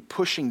Red Sea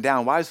pushing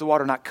down? Why is the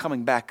water not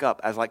coming back up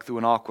as like through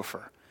an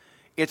aquifer?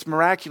 It's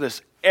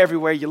miraculous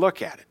everywhere you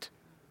look at it.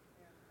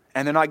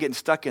 And they're not getting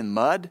stuck in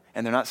mud,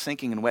 and they're not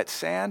sinking in wet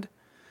sand,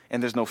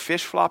 and there's no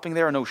fish flopping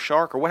there or no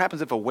shark. Or what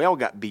happens if a whale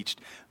got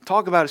beached?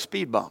 Talk about a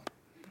speed bump.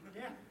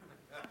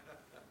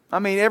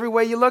 Every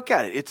way you look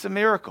at it, it's a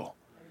miracle.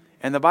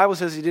 And the Bible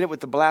says he did it with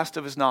the blast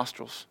of his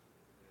nostrils.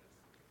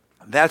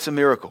 That's a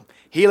miracle.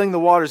 Healing the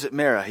waters at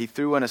Merah, he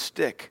threw in a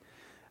stick,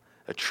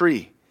 a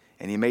tree,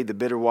 and he made the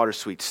bitter water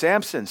sweet.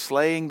 Samson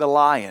slaying the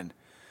lion.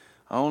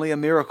 Only a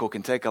miracle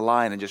can take a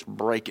lion and just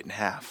break it in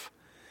half.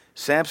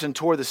 Samson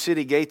tore the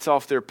city gates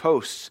off their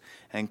posts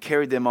and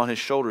carried them on his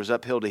shoulders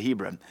uphill to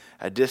Hebron,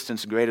 a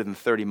distance greater than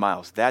 30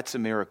 miles. That's a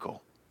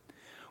miracle.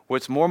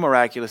 What's more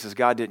miraculous is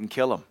God didn't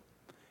kill him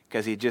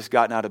because he'd just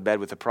gotten out of bed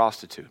with a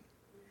prostitute.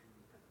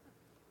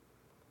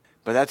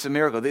 But that's a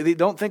miracle. They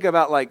don't think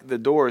about like the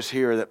doors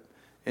here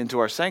into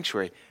our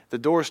sanctuary, the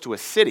doors to a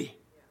city.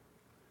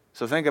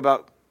 So think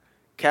about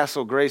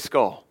Castle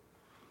Grayskull,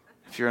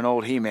 if you're an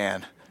old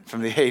He-Man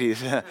from the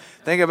 80s.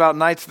 Think about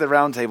Knights of the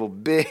Round Table,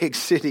 big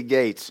city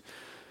gates.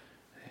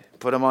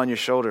 Put them on your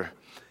shoulder,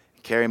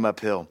 carry them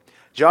uphill.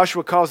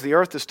 Joshua caused the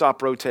earth to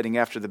stop rotating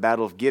after the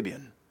Battle of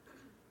Gibeon.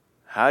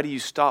 How do you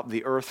stop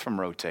the earth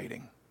from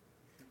rotating?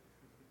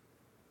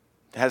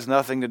 It has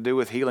nothing to do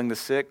with healing the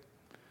sick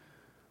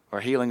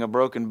or healing a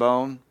broken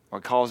bone or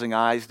causing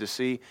eyes to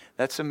see.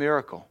 That's a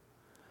miracle.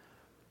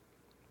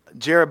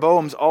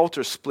 Jeroboam's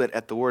altar split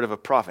at the word of a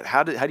prophet.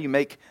 How do you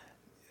make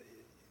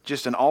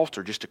just an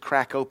altar, just a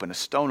crack open, a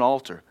stone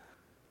altar?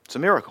 It's a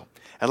miracle.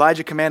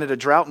 Elijah commanded a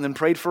drought and then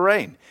prayed for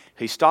rain.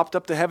 He stopped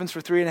up the heavens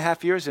for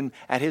 3.5 years, and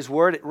at his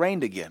word it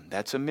rained again.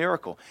 That's a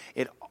miracle.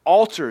 It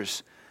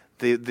alters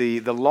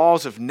the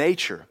laws of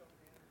nature.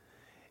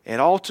 It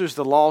alters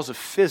the laws of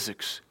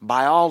physics,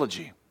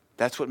 biology.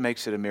 That's what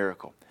makes it a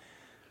miracle.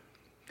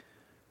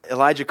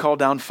 Elijah called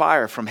down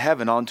fire from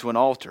heaven onto an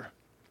altar.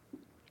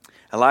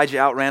 Elijah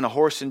outran a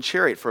horse and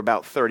chariot for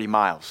about 30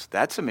 miles.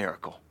 That's a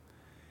miracle.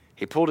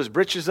 He pulled his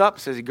breeches up,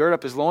 says he girded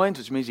up his loins,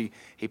 which means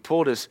he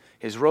pulled his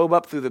robe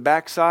up through the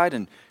backside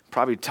and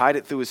probably tied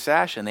it through his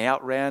sash, and they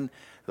outran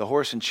the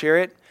horse and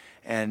chariot.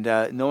 And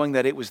knowing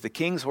that it was the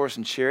king's horse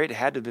and chariot, it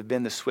had to have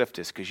been the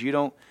swiftest, because you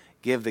don't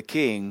give the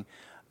king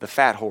the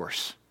fat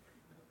horse.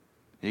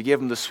 You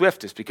give him the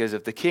swiftest, because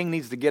if the king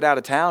needs to get out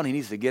of town, he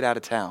needs to get out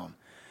of town.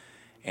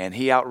 And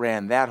he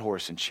outran that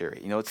horse and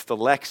chariot. It's the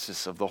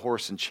Lexus of the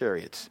horse and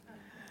chariots.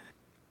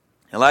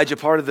 Elijah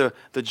parted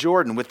the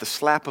Jordan with the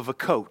slap of a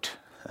coat.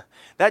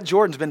 That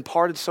Jordan's been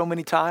parted so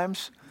many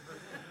times.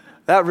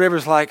 That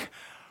river's like,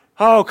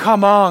 oh,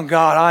 come on,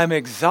 God, I'm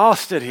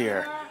exhausted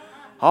here.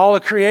 All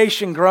of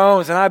creation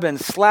groans, and I've been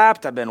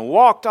slapped, I've been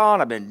walked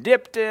on, I've been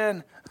dipped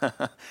in,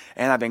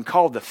 and I've been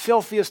called the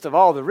filthiest of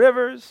all the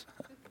rivers.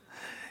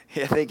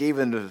 I think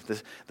even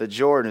the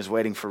Jordan is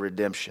waiting for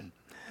redemption.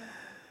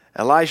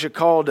 Elijah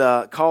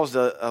caused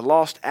a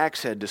lost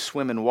axe head to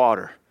swim in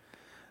water.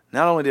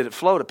 Not only did it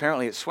float,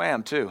 apparently it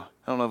swam too.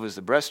 I don't know if it was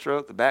the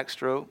breaststroke, the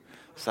backstroke,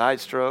 side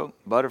stroke,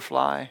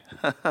 butterfly,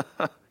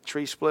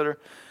 tree splitter.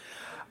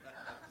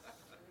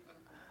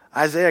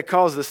 Isaiah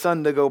caused the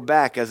sun to go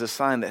back as a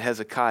sign that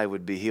Hezekiah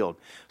would be healed.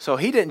 So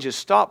he didn't just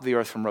stop the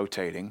earth from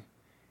rotating.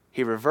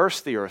 He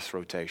reversed the earth's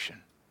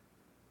rotation.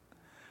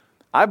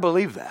 I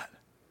believe that.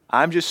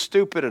 I'm just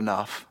stupid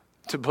enough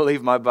to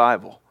believe my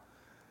Bible.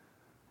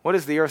 What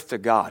is the earth to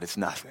God? It's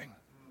nothing.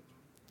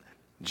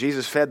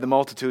 Jesus fed the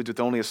multitudes with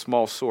only a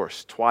small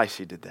source. Twice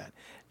he did that.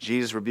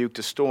 Jesus rebuked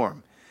a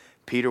storm.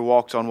 Peter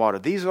walked on water.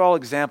 These are all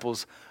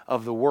examples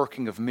of the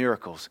working of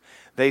miracles.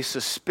 They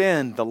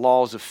suspend the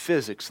laws of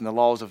physics and the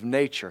laws of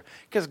nature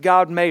because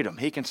God made them.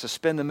 He can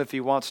suspend them if He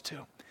wants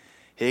to.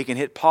 He can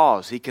hit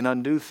pause. He can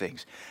undo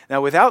things. Now,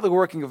 without the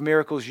working of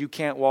miracles, you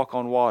can't walk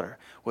on water.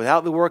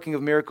 Without the working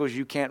of miracles,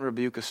 you can't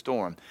rebuke a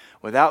storm.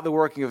 Without the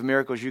working of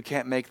miracles, you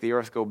can't make the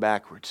earth go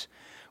backwards.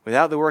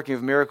 Without the working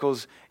of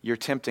miracles, you're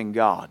tempting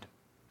God.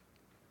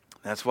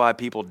 That's why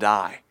people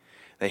die.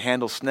 They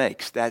handle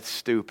snakes. That's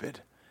stupid.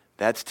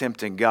 That's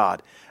tempting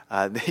God.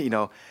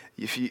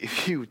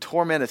 If you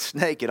torment a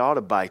snake, it ought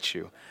to bite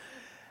you.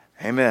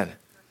 Amen.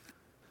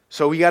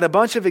 So we got a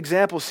bunch of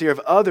examples here of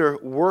other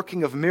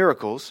working of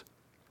miracles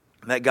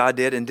that God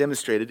did and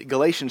demonstrated.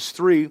 Galatians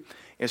 3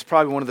 is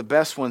probably one of the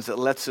best ones that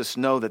lets us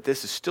know that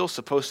this is still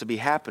supposed to be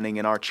happening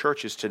in our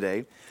churches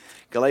today.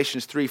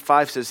 Galatians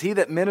 3:5 says, "He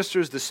that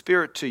ministers the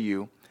Spirit to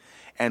you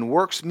and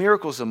works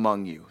miracles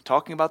among you,"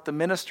 talking about the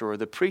minister or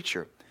the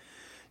preacher,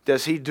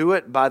 "does he do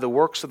it by the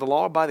works of the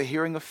law or by the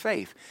hearing of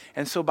faith?"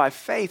 And so by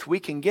faith, we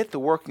can get the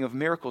working of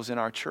miracles in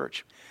our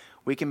church.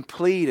 We can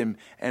plead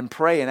and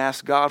pray and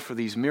ask God for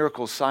these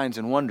miracles, signs,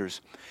 and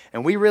wonders.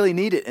 And we really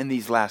need it in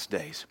these last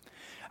days.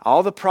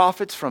 All the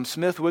prophets from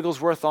Smith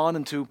Wigglesworth on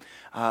into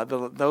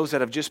those that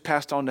have just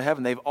passed on to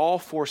heaven, they've all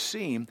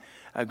foreseen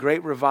a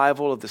great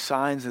revival of the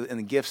signs and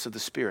the gifts of the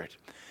Spirit.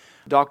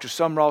 Dr.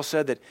 Sumrall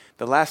said that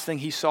the last thing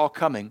he saw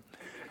coming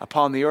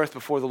upon the earth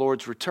before the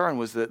Lord's return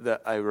was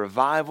a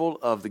revival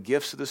of the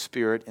gifts of the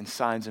Spirit and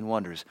signs and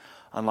wonders,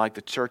 unlike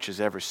the church has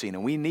ever seen.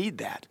 And we need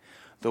that.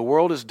 The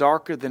world is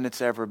darker than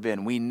it's ever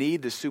been. We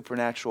need the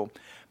supernatural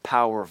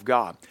power of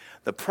God.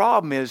 The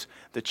problem is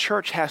the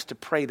church has to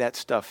pray that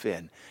stuff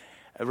in.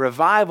 A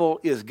revival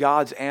is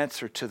God's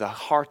answer to the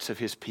hearts of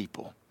His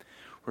people.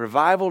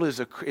 Revival is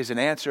an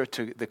answer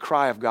to the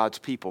cry of God's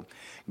people.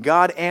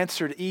 God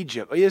answered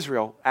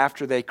Israel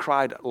after they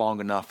cried long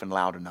enough and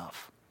loud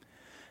enough.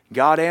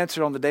 God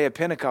answered on the day of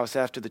Pentecost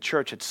after the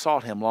church had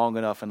sought Him long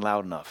enough and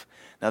loud enough.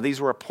 Now these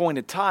were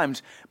appointed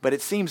times, but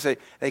it seems that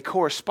they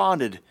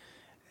corresponded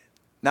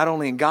not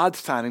only in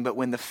God's timing, but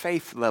when the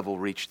faith level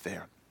reached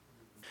there.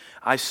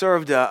 I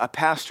served a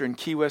pastor in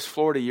Key West,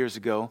 Florida years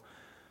ago,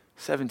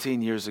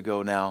 17 years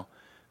ago now,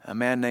 a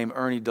man named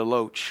Ernie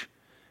DeLoach.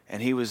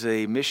 And he was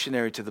a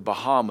missionary to the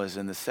Bahamas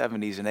in the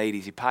 70s and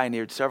 80s. He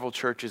pioneered several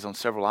churches on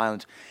several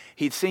islands.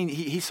 He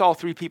saw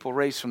 3 people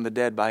raised from the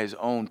dead by his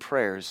own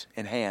prayers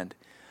in hand.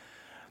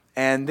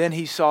 And then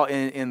he saw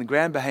in the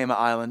Grand Bahama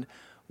Island,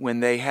 when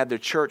they had their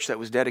church that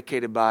was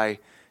dedicated by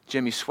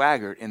Jimmy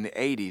Swaggart in the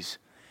 80s,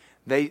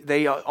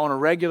 they on a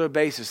regular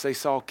basis, they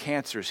saw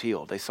cancers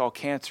healed. They saw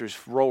cancers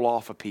roll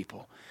off of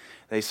people.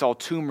 They saw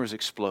tumors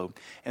explode.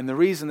 And the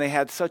reason they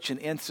had such an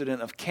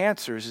incident of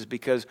cancers is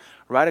because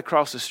right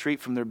across the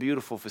street from their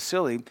beautiful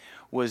facility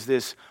was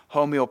this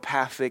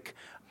homeopathic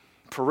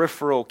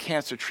peripheral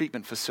cancer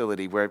treatment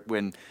facility where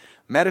when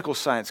medical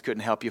science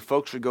couldn't help you,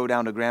 folks would go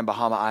down to Grand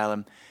Bahama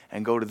Island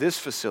and go to this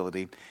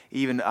facility.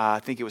 Even, I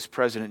think it was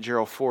President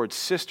Gerald Ford's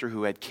sister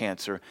who had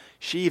cancer.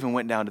 She even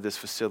went down to this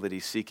facility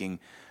seeking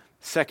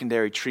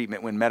secondary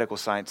treatment when medical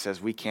science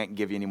says we can't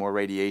give you any more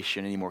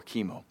radiation, any more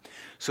chemo.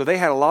 So they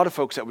had a lot of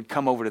folks that would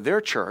come over to their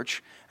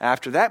church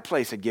after that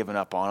place had given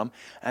up on them,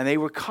 and they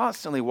were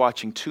constantly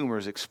watching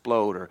tumors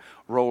explode or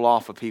roll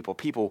off of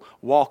people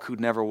walk who'd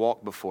never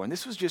walked before. And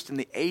this was just in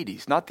the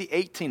 80s, not the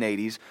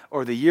 1880s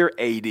or the year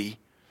 80,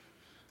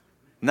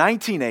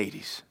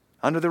 1980s,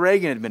 under the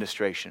Reagan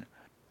administration.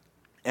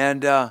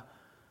 And I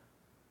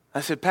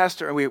said,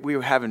 Pastor, I remember we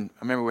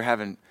were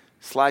having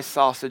sliced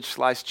sausage,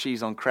 sliced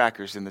cheese on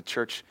crackers in the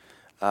church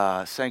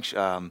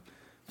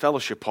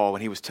fellowship hall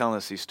when he was telling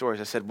us these stories.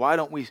 I said, why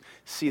don't we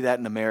see that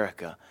in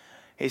America?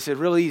 He said,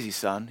 real easy,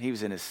 son. He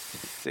was in his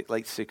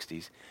late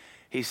 60s.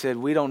 He said,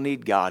 we don't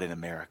need God in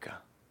America.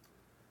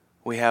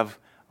 We have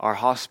our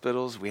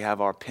hospitals, we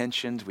have our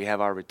pensions, we have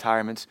our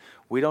retirements.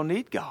 We don't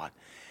need God.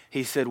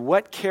 He said,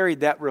 what carried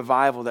that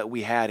revival that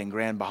we had in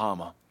Grand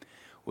Bahama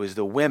was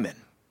the women.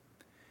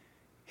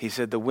 He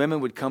said the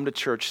women would come to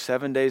church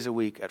 7 days a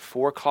week at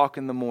 4 o'clock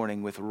in the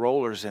morning with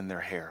rollers in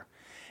their hair.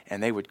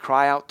 And they would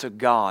cry out to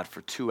God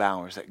for 2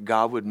 hours that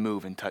God would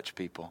move and touch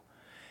people.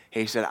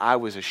 He said, I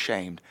was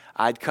ashamed.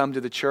 I'd come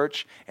to the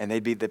church and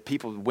they'd be the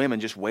people, women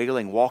just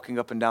wailing, walking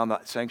up and down the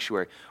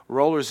sanctuary,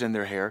 rollers in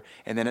their hair.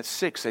 And then at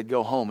 6, they'd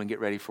go home and get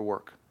ready for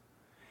work.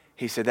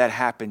 He said that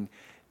happened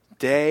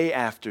day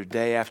after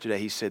day after day.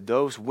 He said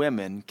those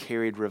women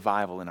carried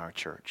revival in our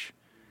church.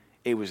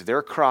 It was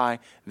their cry,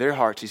 their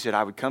hearts. He said,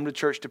 I would come to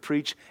church to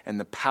preach, and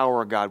the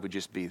power of God would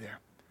just be there.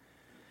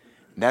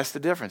 And that's the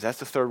difference. That's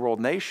the third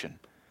world nation.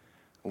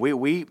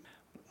 We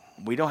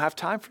don't have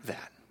time for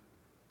that.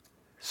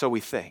 So we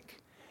think.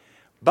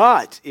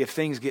 But if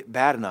things get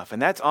bad enough,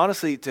 and that's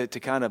honestly to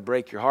kind of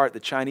break your heart,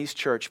 the Chinese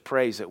church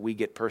prays that we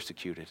get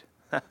persecuted.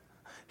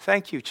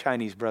 Thank you,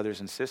 Chinese brothers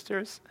and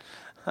sisters.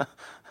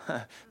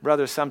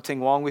 Brother, something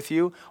wrong with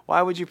you?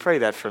 Why would you pray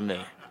that for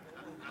me?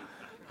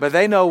 But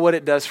they know what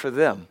it does for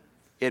them.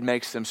 It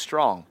makes them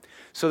strong.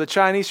 So the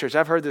Chinese church,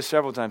 I've heard this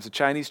several times, the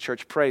Chinese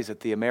church prays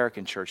that the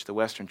American church, the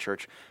Western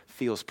church,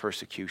 feels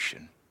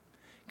persecution.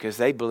 because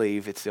they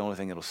believe it's the only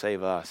thing that'll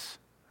save us.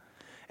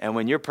 And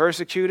when you're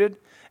persecuted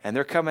and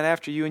they're coming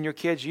after you and your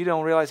kids, you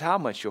don't realize how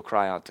much you'll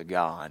cry out to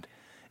God,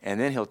 and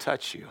then He'll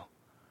touch you.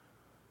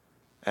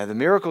 And the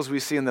miracles we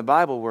see in the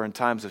Bible were in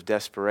times of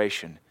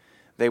desperation.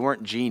 They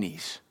weren't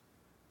genies.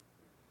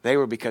 They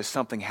were because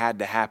something had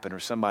to happen or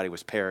somebody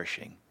was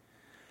perishing.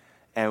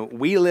 And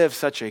we live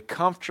such a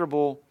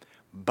comfortable,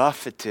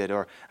 buffeted,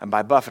 and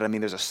by buffet I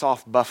mean there's a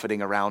soft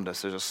buffeting around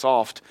us. There's a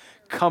soft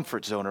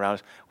comfort zone around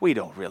us. We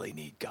don't really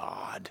need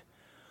God.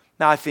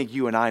 Now I think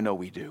you and I know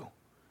we do.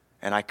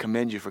 And I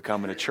commend you for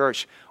coming to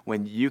church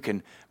when you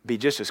can be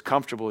just as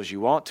comfortable as you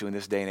want to in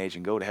this day and age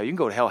and go to hell. You can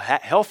go to hell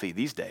healthy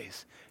these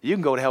days. You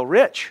can go to hell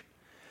rich.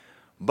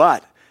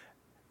 But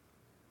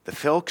the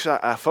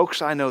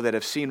folks I know that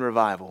have seen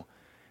revival,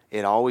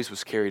 it always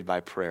was carried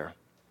by prayer.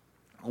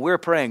 We're a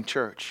praying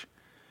church.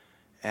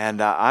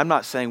 And I'm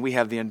not saying we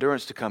have the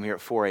endurance to come here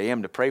at 4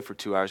 a.m. to pray for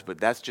 2 hours, but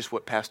that's just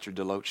what Pastor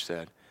DeLoach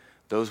said.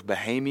 Those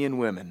Bahamian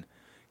women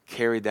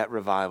carried that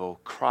revival,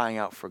 crying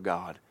out for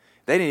God.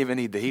 They didn't even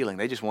need the healing.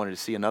 They just wanted to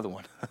see another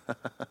one.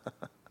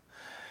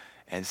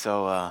 And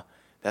so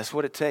that's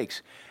what it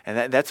takes.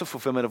 And that's a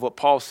fulfillment of what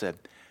Paul said.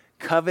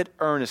 Covet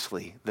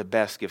earnestly the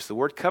best gifts. The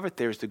word covet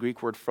there is the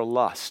Greek word for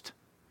lust.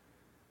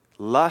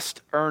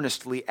 Lust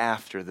earnestly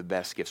after the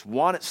best gifts.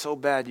 Want it so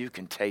bad you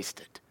can taste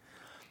it.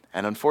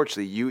 And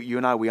unfortunately, you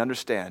and I, we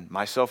understand,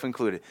 myself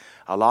included,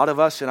 a lot of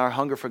us in our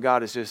hunger for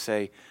God is just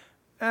say,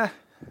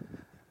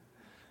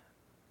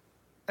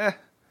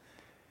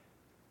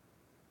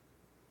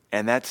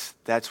 And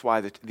that's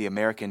why the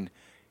American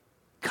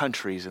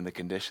country is in the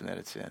condition that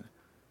it's in.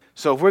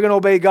 So if we're going to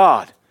obey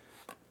God,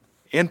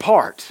 in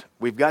part,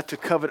 we've got to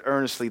covet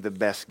earnestly the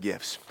best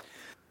gifts.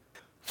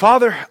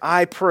 Father,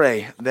 I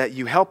pray that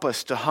you help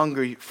us to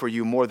hunger for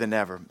you more than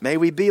ever. May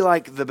we be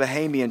like the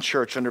Bahamian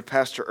church under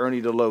Pastor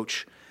Ernie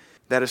DeLoach,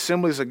 that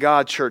Assemblies of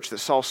God church that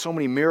saw so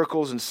many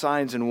miracles and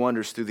signs and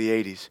wonders through the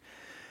 80s.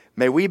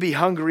 May we be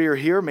hungrier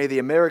here. May the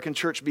American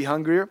church be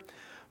hungrier.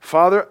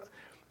 Father,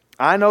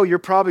 I know you're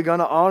probably going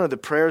to honor the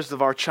prayers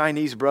of our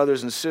Chinese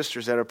brothers and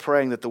sisters that are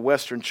praying that the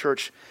Western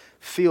church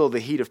feel the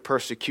heat of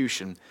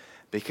persecution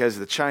because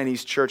the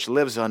Chinese church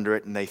lives under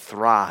it and they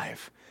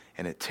thrive,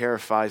 and it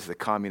terrifies the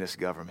communist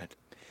government.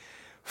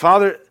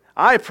 Father,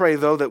 I pray,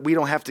 though, that we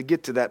don't have to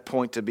get to that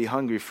point to be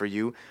hungry for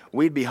you.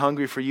 We'd be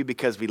hungry for you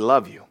because we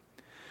love you.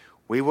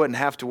 We wouldn't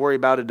have to worry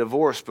about a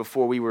divorce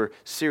before we were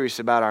serious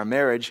about our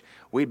marriage.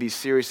 We'd be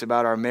serious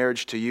about our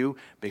marriage to you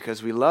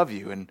because we love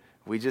you, and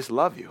we just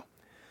love you.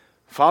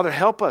 Father,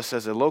 help us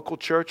as a local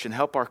church and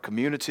help our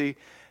community,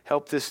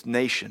 help this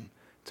nation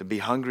to be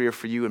hungrier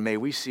for you, and may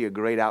we see a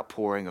great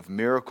outpouring of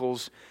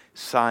miracles,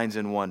 signs,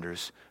 and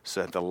wonders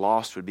so that the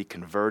lost would be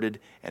converted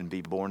and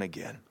be born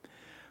again.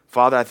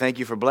 Father, I thank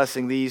you for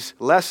blessing these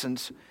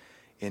lessons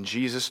in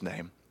Jesus'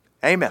 name.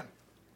 Amen.